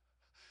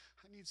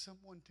 I need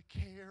someone to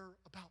care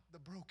about the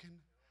broken.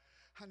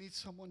 I need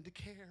someone to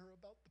care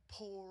about the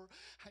poor.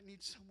 I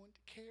need someone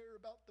to care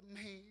about the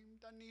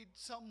maimed. I need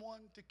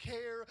someone to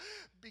care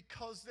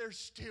because there's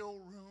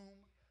still room.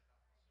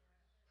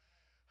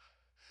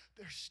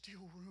 There's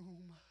still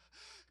room.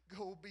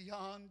 Go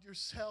beyond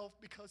yourself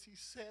because he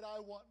said, I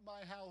want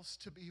my house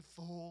to be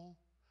full.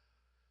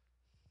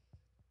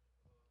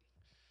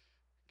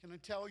 Can I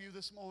tell you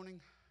this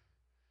morning,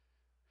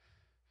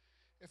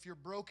 if you're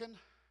broken,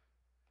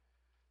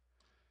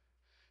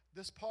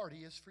 this party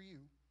is for you.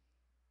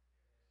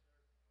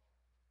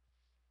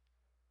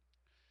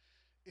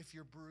 If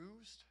you're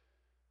bruised,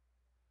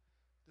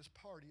 this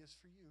party is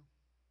for you.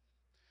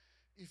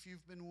 If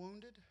you've been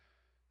wounded,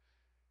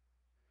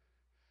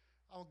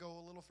 I'll go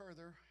a little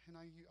further, and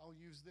I'll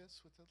use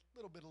this with a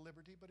little bit of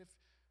liberty, but if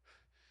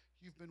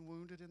you've been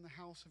wounded in the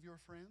house of your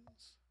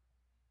friends,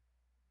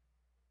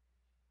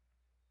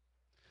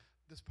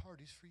 this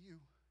party's for you.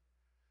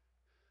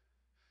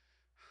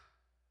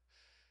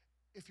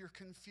 If you're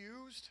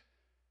confused,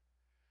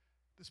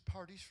 this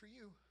party's for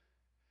you.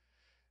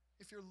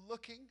 If you're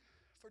looking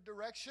for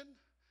direction,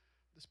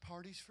 this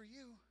party's for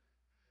you.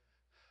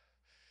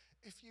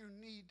 If you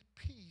need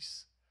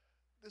peace,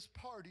 this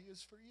party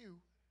is for you.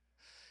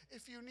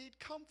 If you need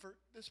comfort,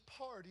 this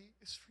party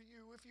is for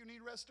you. If you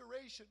need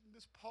restoration,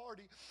 this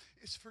party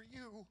is for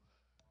you.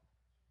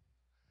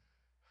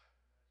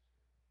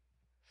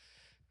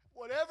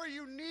 Whatever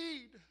you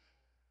need,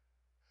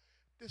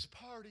 this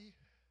party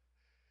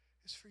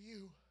is for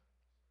you.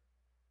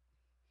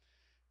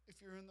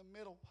 If you're in the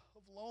middle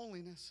of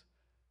loneliness,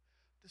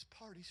 this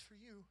party's for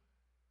you.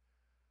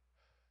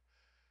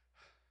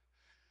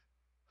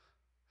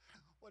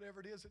 Whatever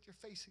it is that you're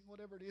facing,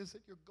 whatever it is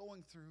that you're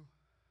going through,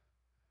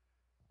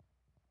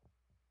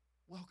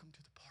 welcome to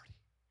the party.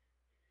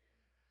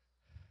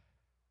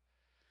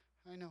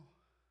 I know.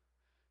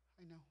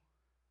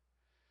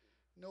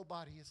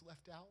 Nobody is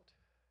left out.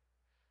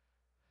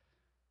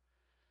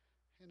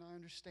 And I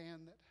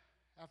understand that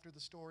after the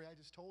story I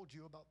just told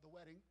you about the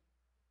wedding,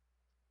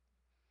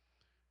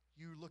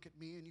 you look at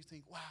me and you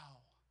think, wow,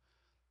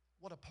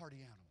 what a party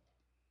animal.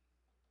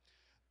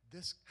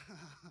 This,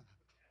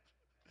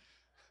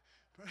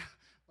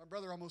 my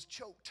brother almost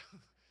choked.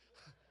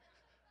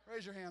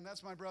 Raise your hand.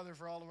 That's my brother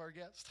for all of our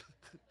guests.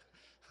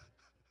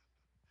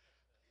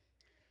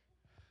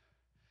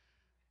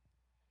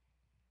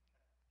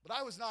 But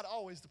I was not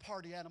always the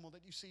party animal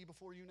that you see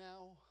before you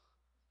now.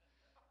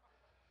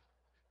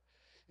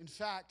 In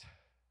fact,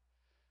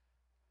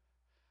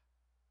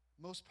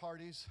 most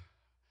parties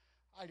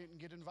I didn't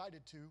get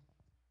invited to.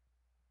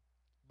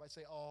 Everybody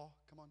say, oh,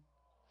 come on.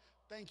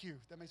 Thank you.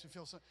 That makes me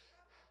feel so.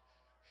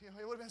 You know,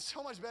 it would have been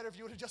so much better if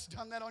you would have just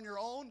done that on your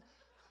own.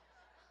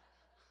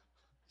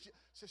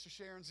 Sister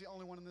Sharon's the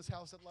only one in this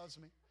house that loves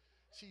me.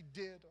 She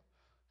did.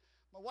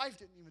 My wife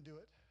didn't even do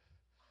it.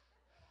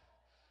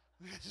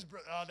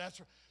 Oh, that's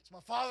right. So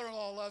my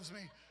father-in-law loves me.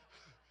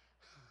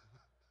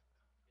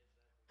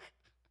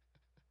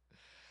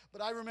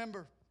 But I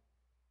remember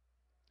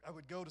I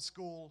would go to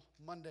school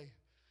Monday,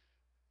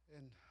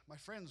 and my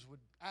friends would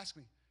ask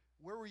me,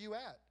 where were you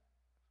at?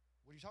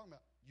 What are you talking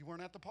about? You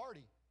weren't at the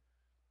party.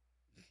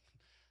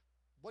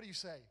 What do you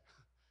say?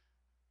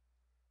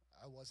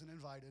 I wasn't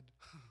invited.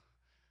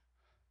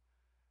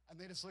 And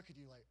they just look at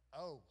you like,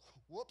 oh,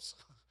 whoops.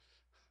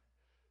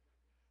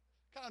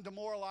 Kind of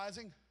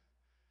demoralizing,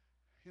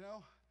 you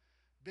know,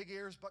 big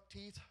ears, buck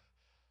teeth.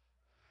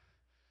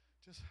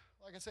 Just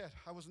like I said,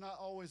 I was not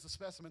always the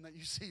specimen that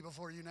you see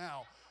before you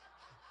now.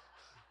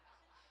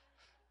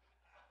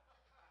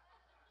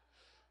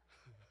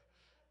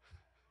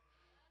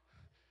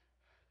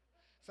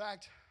 In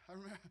fact, I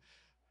remember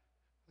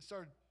I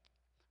started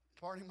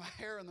parting my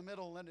hair in the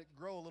middle and letting it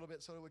grow a little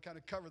bit so it would kind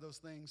of cover those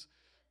things.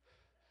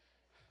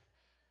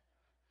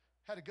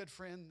 Had a good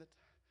friend that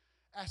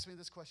asked me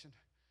this question.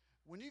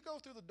 When you go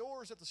through the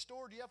doors at the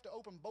store, do you have to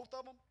open both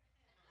of them?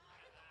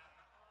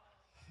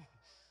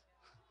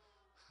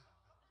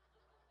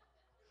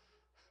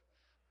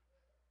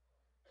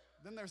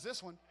 Then there's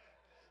this one.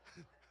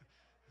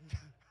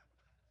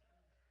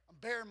 I'm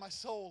bearing my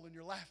soul and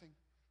you're laughing.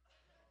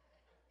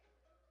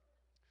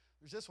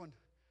 There's this one.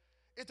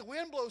 If the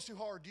wind blows too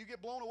hard, do you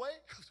get blown away?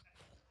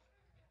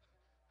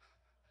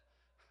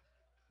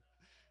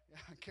 Yeah,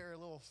 I carry a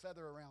little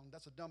feather around.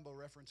 That's a Dumbo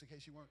reference in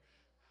case you weren't.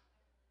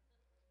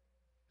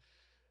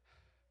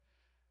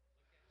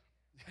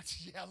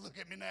 Yeah, look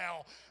at me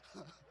now.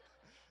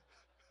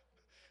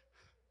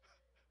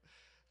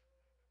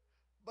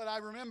 But I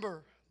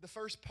remember the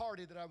first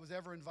party that I was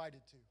ever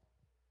invited to.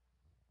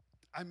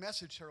 I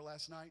messaged her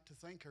last night to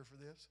thank her for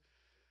this.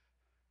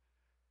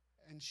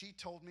 And she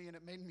told me, and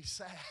it made me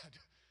sad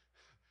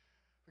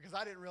because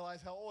I didn't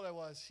realize how old I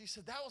was. She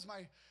said, that was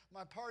my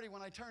party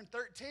when I turned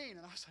 13.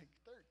 And I was like,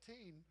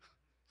 13?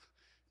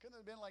 Couldn't it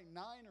have been like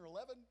 9 or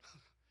 11?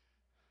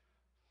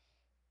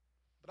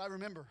 But I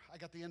remember I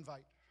got the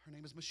invite. Her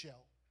name is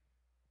Michelle.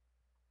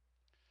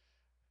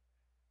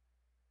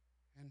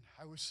 And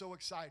I was so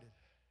excited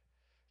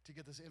to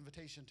get this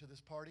invitation to this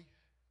party.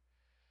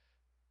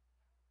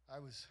 I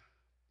was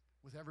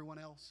with everyone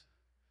else.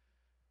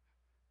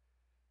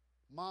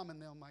 Mom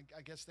and them,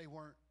 I guess they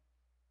weren't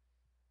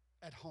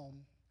at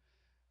home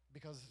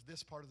because of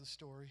this part of the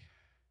story.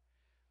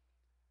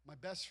 My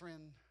best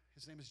friend,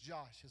 his name is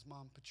Josh, his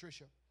mom,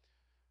 Patricia.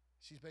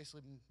 She's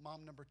basically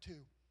mom number 2.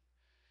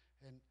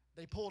 And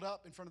they pulled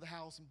up in front of the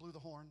house and blew the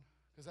horn,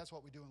 because that's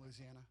what we do in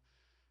Louisiana.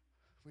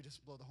 We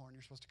just blow the horn.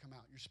 You're supposed to come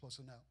out. You're supposed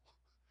to know.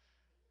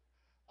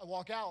 I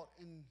walk out,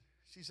 and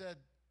she said,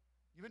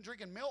 you been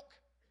drinking milk?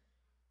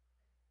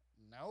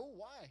 No,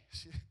 why?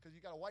 Because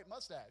you got a white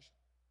mustache.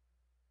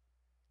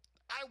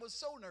 I was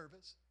so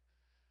nervous.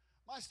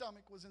 My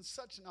stomach was in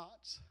such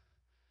knots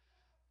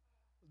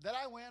that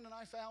I went and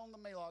I found the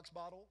Malox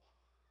bottle.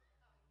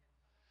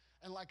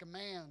 And like a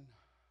man,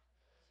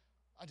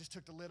 I just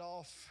took the lid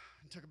off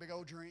and took a big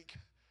old drink.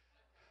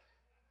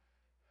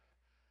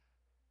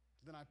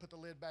 Then I put the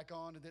lid back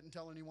on and didn't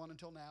tell anyone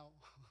until now.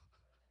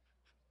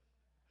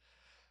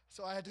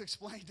 So I had to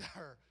explain to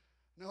her,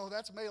 no,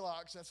 that's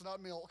Malox, that's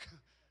not milk.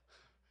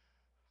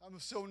 I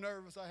was so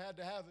nervous I had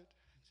to have it.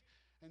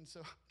 And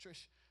so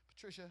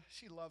Patricia,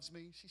 she loves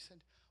me. She said,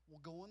 well,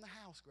 go in the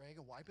house, Greg,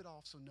 and wipe it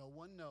off so no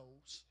one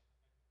knows.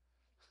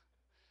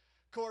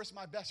 Of course,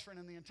 my best friend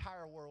in the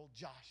entire world,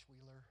 Josh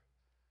Wheeler,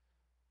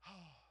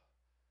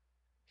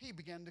 he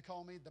began to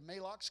call me the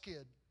Malox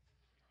Kid.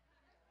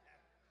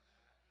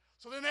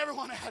 So then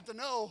everyone had to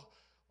know,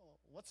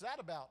 what's that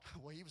about?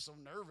 Well, he was so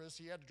nervous,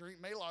 he had to drink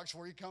Malox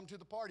before he'd come to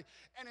the party.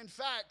 And in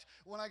fact,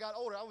 when I got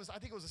older, I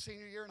think it was a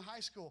senior year in high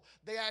school,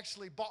 they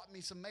actually bought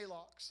me some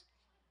Malox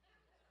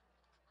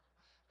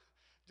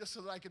just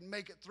so that I could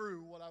make it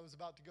through what I was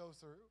about to go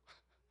through.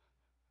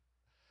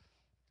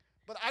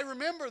 But I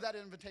remember that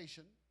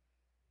invitation.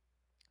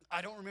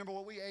 I don't remember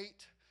what we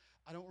ate.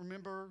 I don't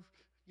remember,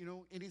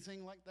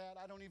 anything like that.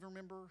 I don't even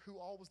remember who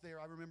all was there.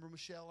 I remember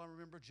Michelle. I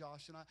remember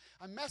Josh. And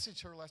I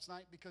messaged her last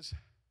night because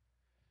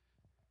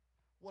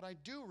what I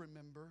do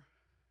remember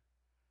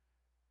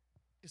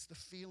is the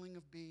feeling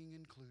of being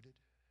included.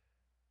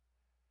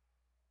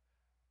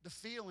 The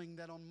feeling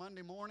that on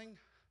Monday morning,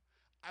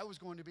 I was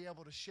going to be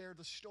able to share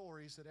the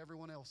stories that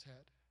everyone else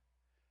had.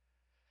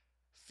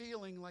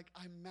 Feeling like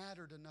I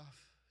mattered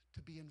enough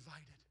to be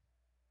invited.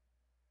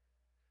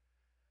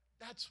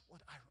 That's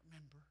what I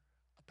remember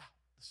about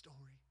the story.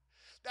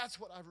 That's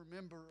what I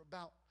remember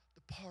about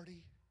the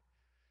party,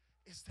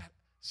 is that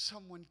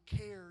someone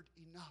cared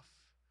enough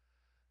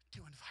to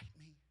invite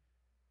me.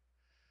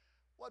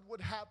 What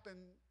would happen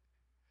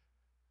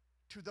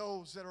to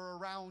those that are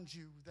around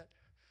you that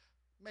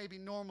maybe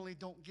normally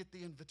don't get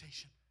the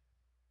invitation?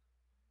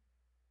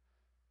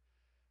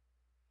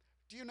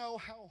 Do you know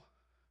how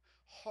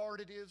hard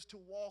it is to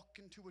walk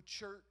into a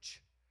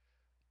church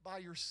by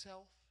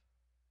yourself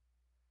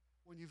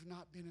when you've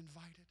not been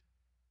invited?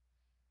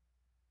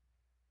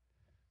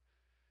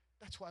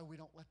 That's why we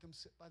don't let them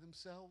sit by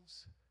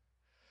themselves.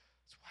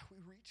 That's why we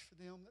reach for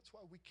them. That's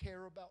why we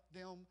care about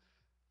them.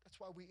 That's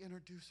why we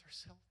introduce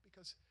ourselves,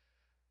 because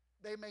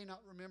they may not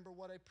remember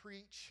what I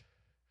preach.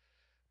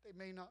 They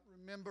may not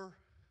remember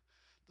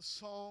the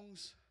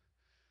songs.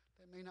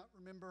 They may not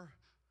remember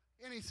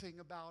anything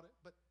about it,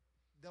 but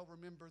they'll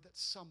remember that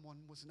someone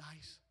was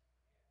nice.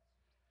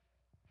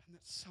 and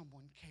that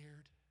someone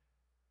cared.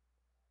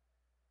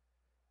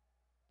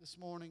 This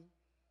morning,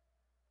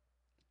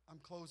 I'm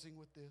closing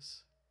with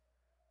this.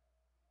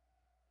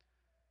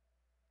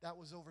 That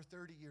was over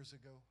 30 years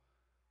ago.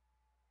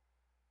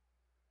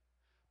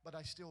 But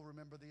I still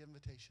remember the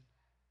invitation.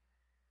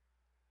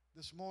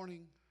 This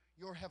morning,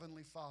 your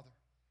Heavenly Father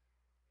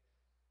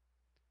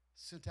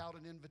sent out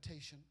an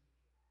invitation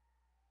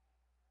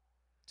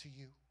to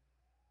you.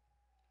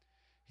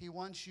 He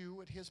wants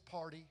you at His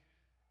party,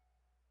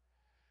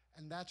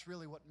 and that's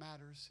really what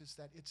matters, is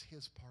that it's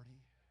His party.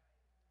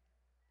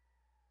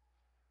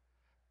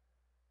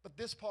 But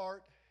this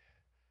part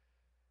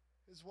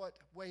is what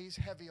weighs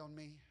heavy on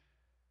me,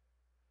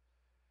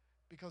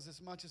 because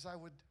as much as I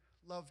would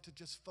love to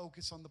just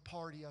focus on the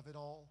party of it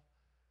all,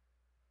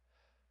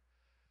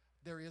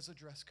 there is a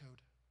dress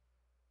code.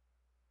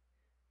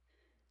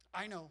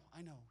 I know,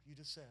 you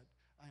just said,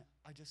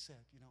 I just said,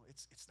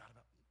 it's not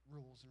about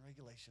rules and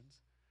regulations.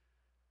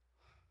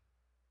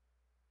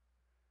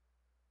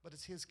 But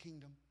it's His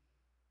kingdom,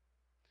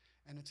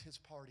 and it's His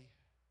party.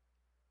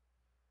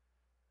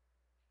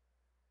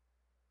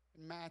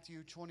 In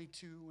Matthew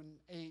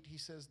 22:8, He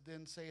says,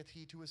 "Then saith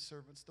He to His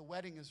servants, The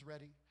wedding is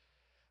ready,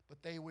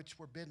 but they which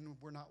were bidden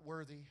were not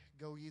worthy.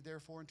 Go ye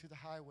therefore into the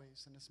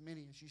highways, and as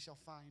many as ye shall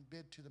find,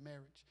 bid to the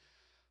marriage.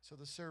 So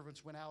the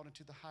servants went out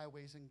into the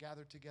highways and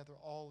gathered together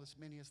all as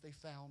many as they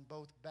found,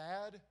 both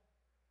bad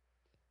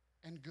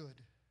and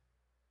good.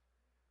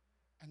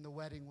 And the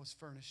wedding was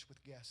furnished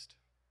with guests.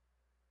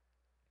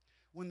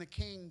 When the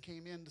king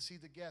came in to see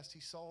the guest,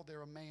 he saw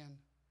there a man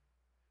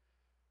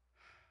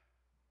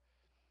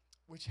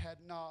which had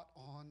not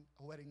on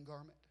a wedding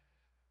garment.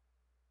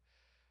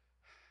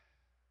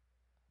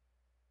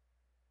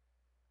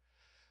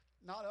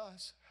 Not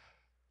us,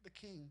 the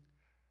king.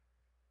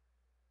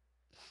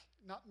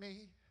 Not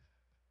me,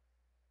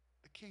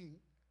 the king.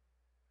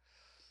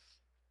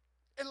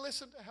 And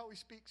listen to how he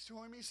speaks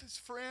to him. He says,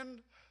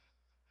 "Friend,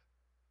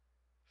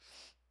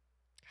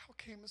 how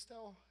camest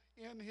thou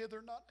in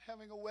hither not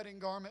having a wedding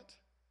garment?"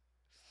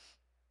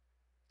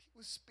 He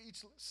was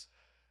speechless.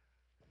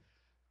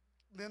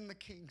 Then the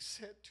king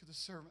said to the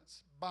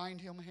servants,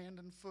 "Bind him hand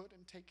and foot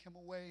and take him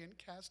away and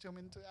cast him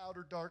into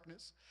outer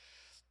darkness.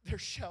 There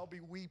shall be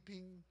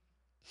weeping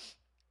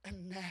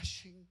and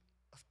gnashing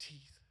of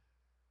teeth."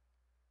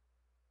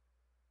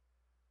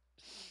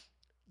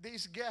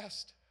 These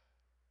guests,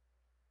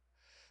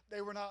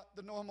 they were not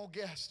the normal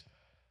guest.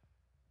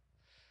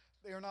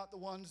 They are not the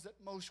ones that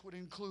most would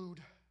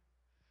include.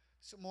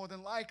 So more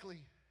than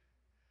likely,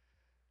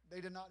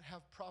 they did not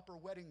have proper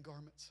wedding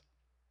garments.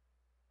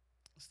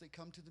 As they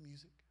come to the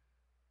music,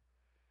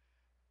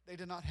 they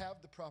did not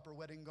have the proper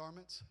wedding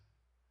garments.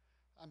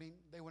 I mean,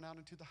 they went out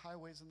into the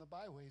highways and the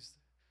byways.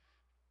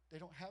 They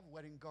don't have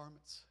wedding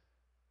garments.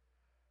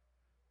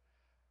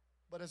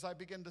 But as I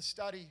began to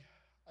study,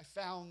 I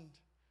found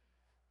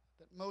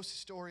that most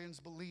historians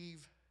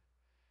believe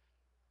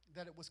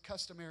that it was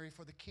customary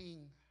for the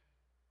king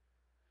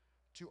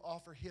to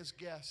offer his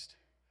guest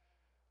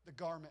the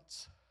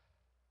garments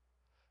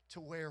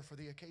to wear for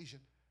the occasion.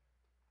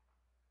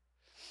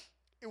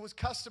 It was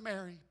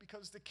customary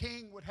because the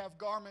king would have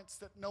garments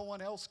that no one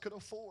else could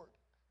afford.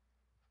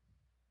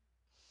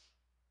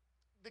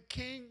 The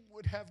king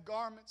would have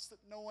garments that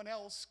no one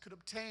else could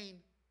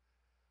obtain.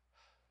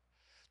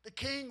 The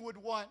king would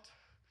want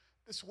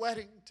this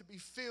wedding to be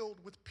filled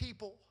with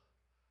people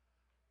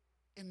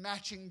in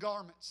matching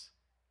garments,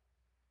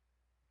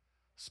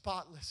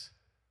 spotless,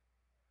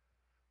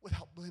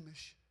 without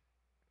blemish.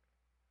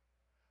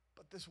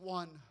 But this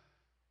one,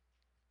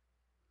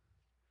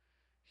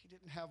 he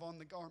didn't have on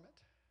the garment.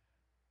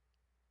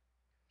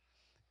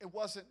 It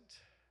wasn't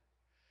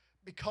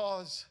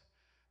because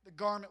the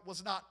garment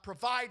was not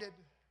provided.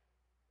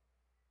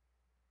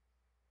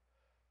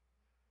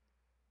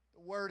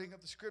 The wording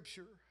of the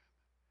scripture,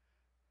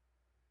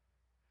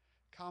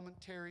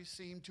 commentaries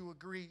seem to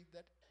agree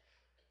that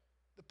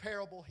the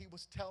parable he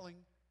was telling,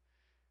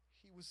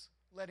 he was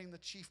letting the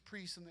chief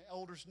priests and the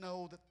elders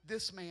know that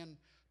this man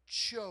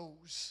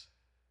chose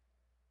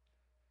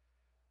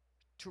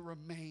to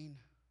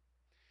remain.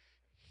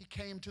 He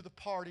came to the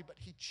party, but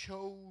he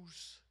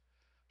chose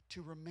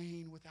to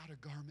remain without a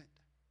garment.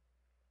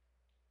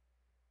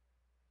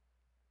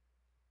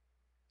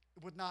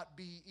 It would not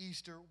be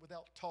Easter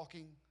without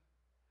talking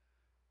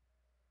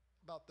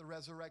about the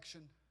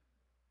resurrection.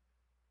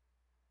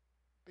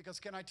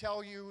 Because can I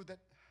tell you that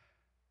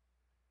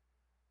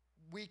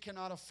we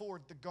cannot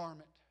afford the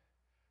garment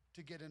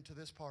to get into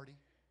this party?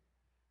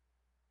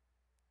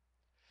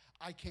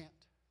 I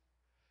can't.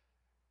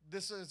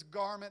 This is a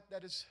garment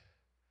that is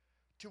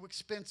too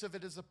expensive.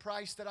 It is a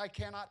price that I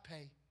cannot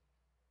pay.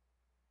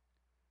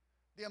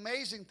 The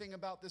amazing thing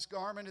about this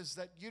garment is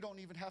that you don't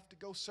even have to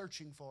go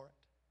searching for it.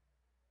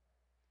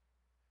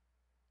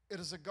 It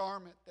is a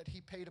garment that he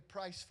paid a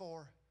price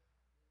for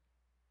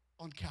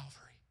on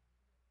Calvary.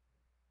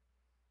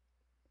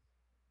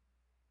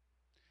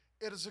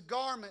 It is a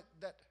garment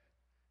that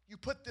you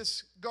put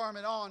this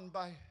garment on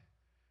by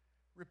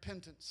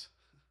repentance.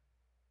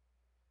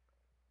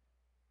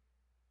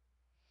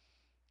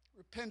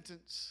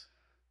 Repentance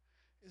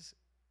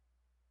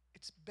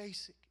it's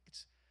basic.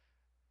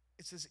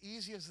 It's as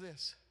easy as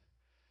this.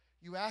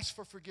 You ask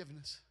for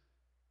forgiveness.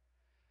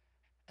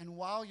 And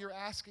while you're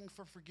asking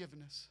for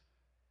forgiveness,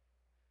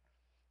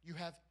 you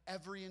have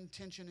every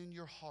intention in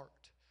your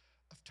heart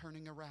of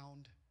turning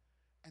around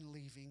and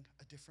leaving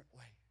a different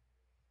way.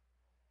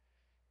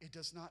 It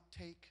does not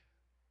take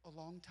a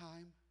long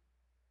time.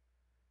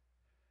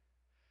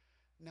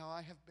 Now,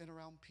 I have been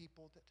around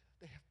people that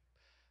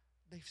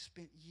they've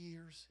spent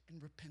years in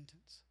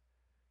repentance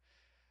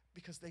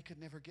because they could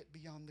never get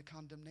beyond the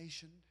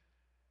condemnation.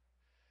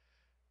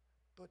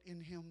 But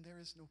in Him there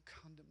is no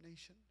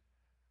condemnation.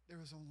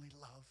 There is only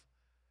love.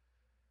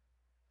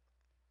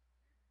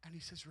 And He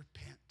says,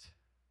 repent.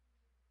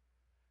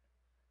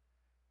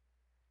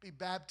 Be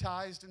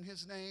baptized in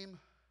His name.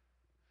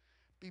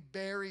 Be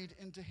buried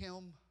into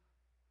Him.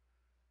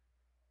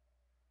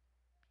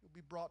 You'll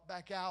be brought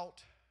back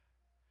out.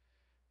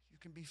 You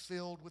can be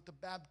filled with the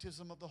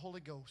baptism of the Holy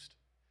Ghost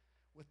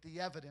with the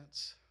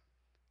evidence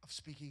of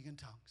speaking in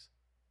tongues.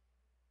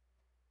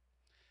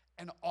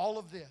 And all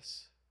of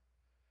this,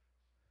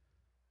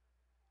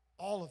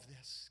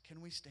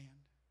 can we stand,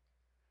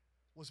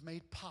 was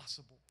made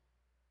possible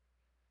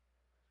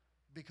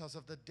because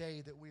of the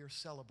day that we are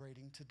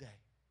celebrating today.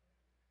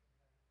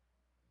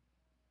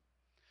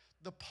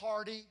 The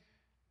party,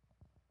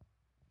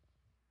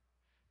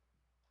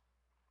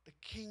 the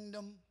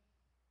kingdom,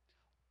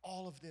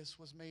 all of this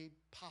was made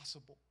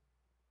possible.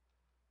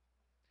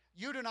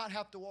 You do not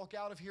have to walk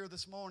out of here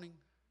this morning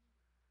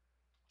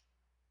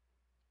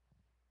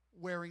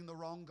wearing the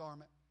wrong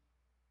garment.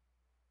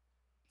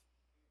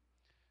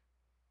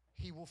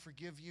 He will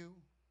forgive you.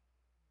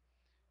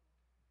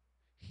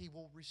 He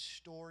will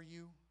restore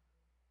you.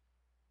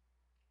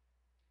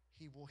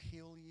 He will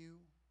heal you.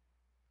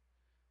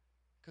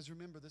 Because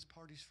remember, this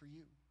party's for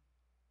you.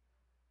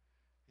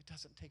 It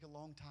doesn't take a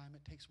long time.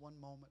 It takes one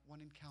moment,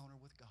 one encounter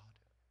with God.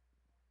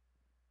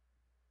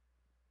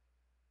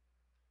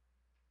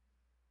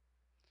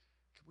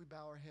 Can we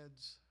bow our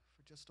heads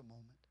for just a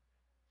moment?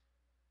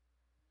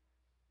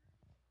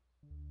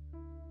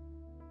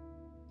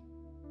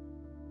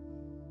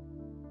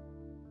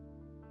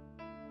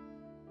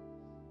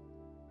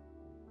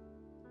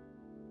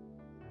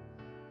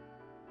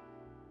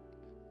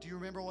 Do you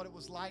remember what it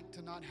was like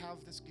to not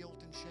have this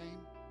guilt and shame?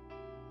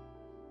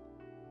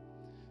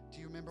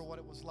 Do you remember what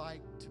it was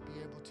like to be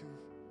able to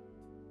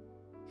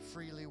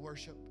freely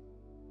worship?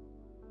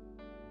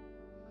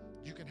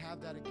 You can have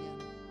that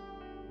again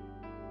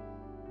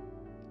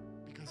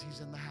because He's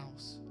in the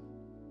house.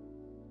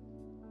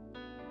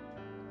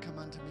 Come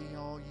unto me,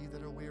 all ye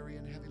that are weary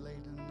and heavy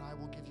laden, and I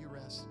will give you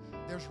rest.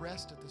 There's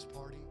rest at this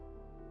party.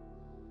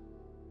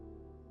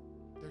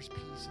 There's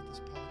peace at this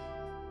party.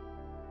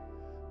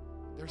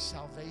 There's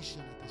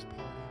salvation at this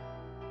party.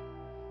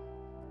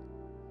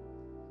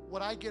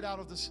 What I get out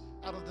of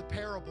the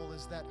parable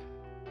is that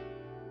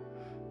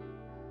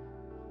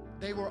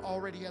they were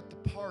already at the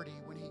party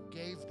when He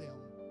gave them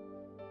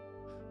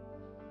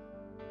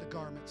the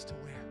garments to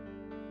wear.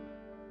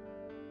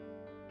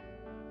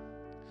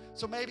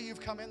 So maybe you've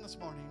come in this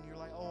morning and you're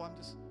like, oh,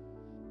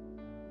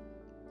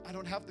 I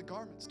don't have the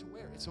garments to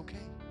wear. It's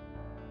okay.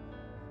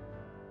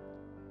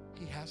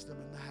 He has them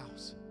in the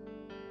house.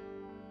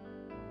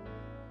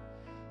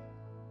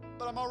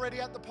 But I'm already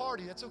at the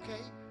party. That's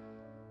okay.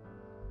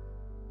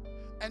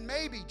 And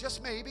maybe,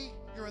 just maybe,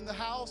 you're in the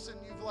house and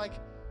you've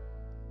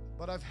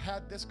but I've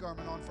had this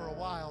garment on for a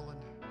while and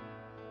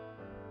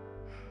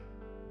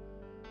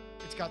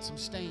it's got some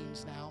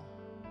stains now.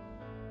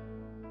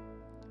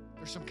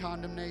 There's some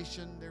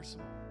condemnation. There's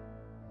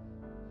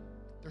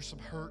some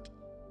hurt.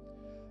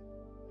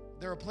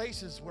 There are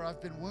places where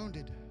I've been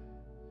wounded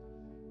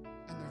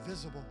and they're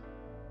visible.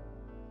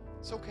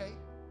 It's okay.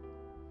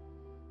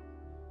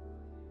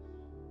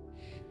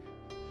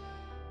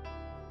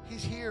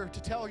 He's here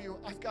to tell you,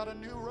 I've got a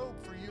new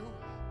robe for you.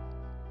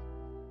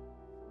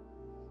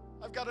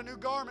 I've got a new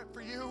garment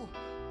for you.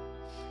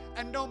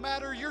 And no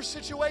matter your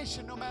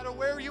situation, no matter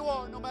where you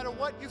are, no matter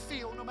what you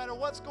feel, no matter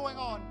what's going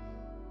on,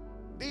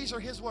 these are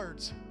His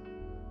words.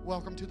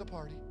 Welcome to the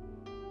party.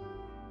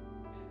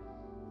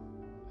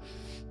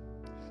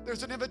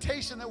 There's an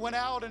invitation that went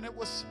out, and it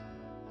was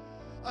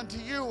unto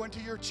you and to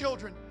your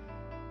children.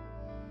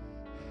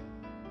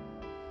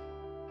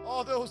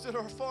 All those that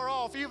are far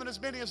off, even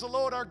as many as the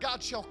Lord our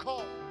God shall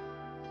call.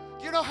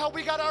 Do you know how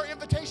we got our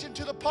invitation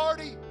to the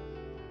party?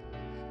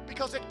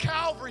 Because at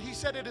Calvary He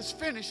said it is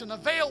finished and the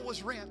veil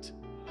was rent.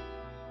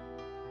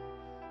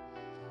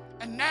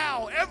 And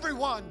now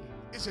everyone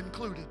is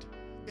included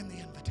in the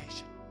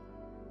invitation.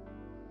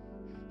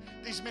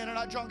 These men are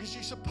not drunk as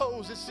you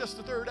suppose. It's just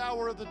the third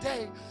hour of the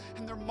day.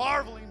 And they're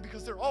marveling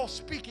because they're all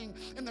speaking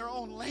in their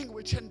own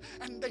language. And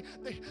they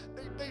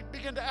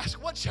begin to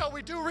ask, what shall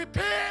we do?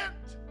 Repent!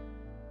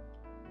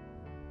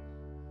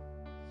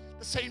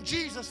 The same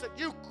Jesus that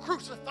you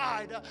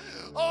crucified.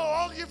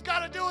 All you've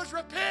got to do is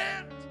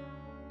repent.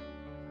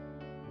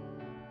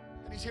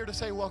 And He's here to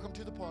say, welcome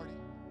to the party.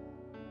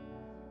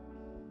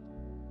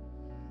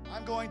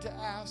 I'm going to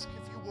ask,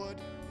 if you would,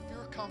 if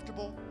you're a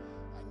comfortable,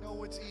 I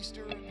know it's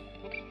Easter and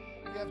we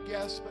have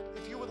guests, but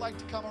if you would like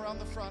to come around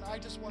the front, I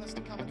just want us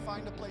to come and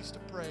find a place to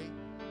pray.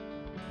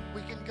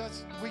 We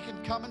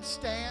can come and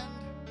stand,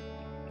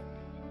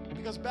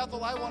 because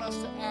Bethel, I want us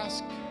to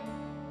ask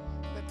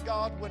that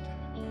God would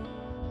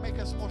make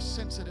us more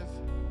sensitive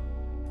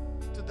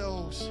to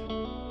those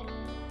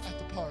at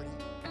the party.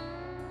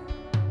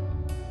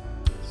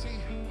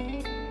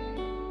 See,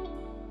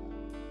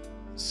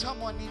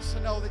 someone needs to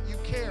know that you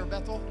care,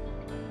 Bethel.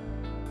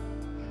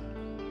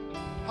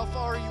 How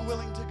far are you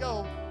willing to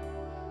go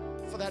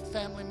for that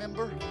family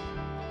member?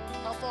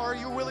 How far are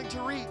you willing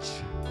to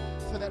reach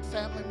for that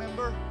family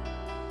member?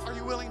 Are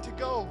you willing to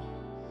go?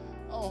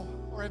 Oh,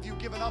 or have you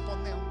given up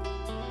on them?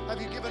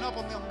 Have you given up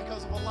on them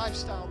because of a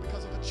lifestyle,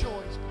 because of a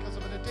choice, because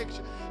of an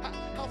addiction?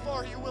 How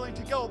far are you willing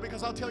to go?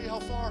 Because I'll tell you how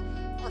far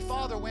our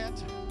Father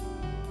went.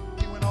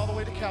 He went all the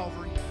way to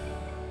Calvary.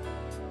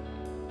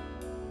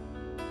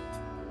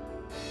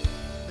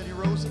 Then He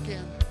rose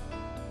again.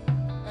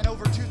 And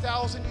over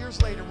 2,000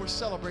 years later, we're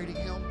celebrating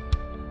Him.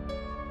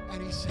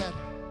 And He said,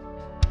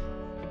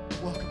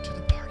 welcome to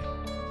the party.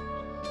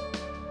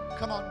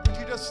 Come on, would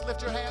you just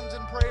lift your hands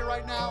and pray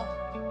right now?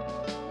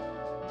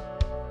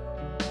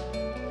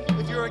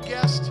 If you're a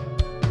guest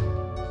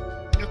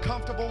and you're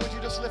comfortable, would you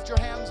just lift your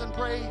hands and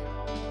pray?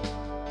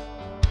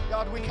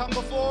 God, we come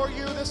before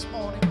you this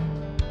morning.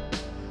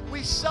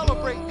 We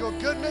celebrate your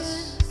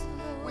goodness.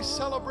 We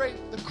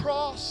celebrate the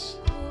cross.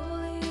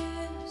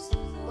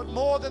 But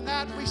more than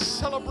that, we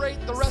celebrate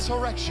the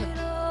resurrection.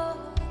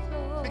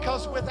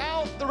 Because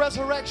without the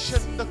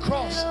resurrection, the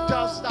cross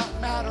does not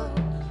matter.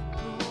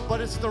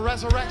 But it's the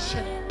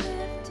resurrection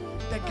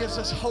that gives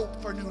us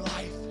hope for new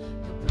life.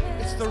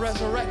 It's the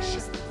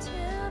resurrection.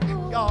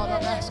 And God,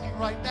 I'm asking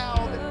right now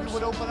that you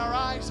would open our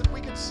eyes that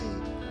we can see.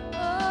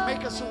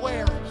 Make us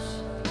aware.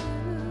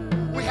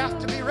 We have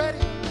to be ready.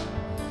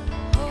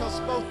 Because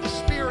both the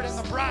Spirit and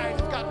the bride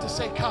have got to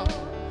say, come.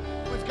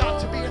 We've got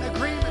to be in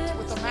agreement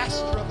with the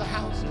master of the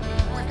house.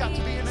 We've got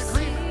to be in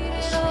agreement with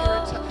the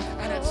Spirit.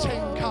 And it's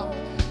saying, come.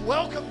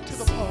 Welcome to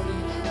the party.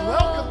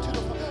 Welcome to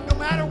the party. No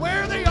matter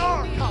where they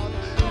are, God,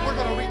 we're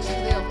going to reach to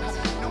them.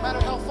 No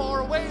matter how far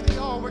away they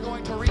are, we're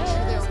going to reach to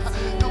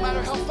them. No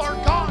matter how far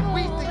gone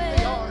we think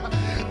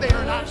they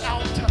are not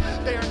out.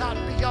 They are not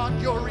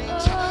beyond your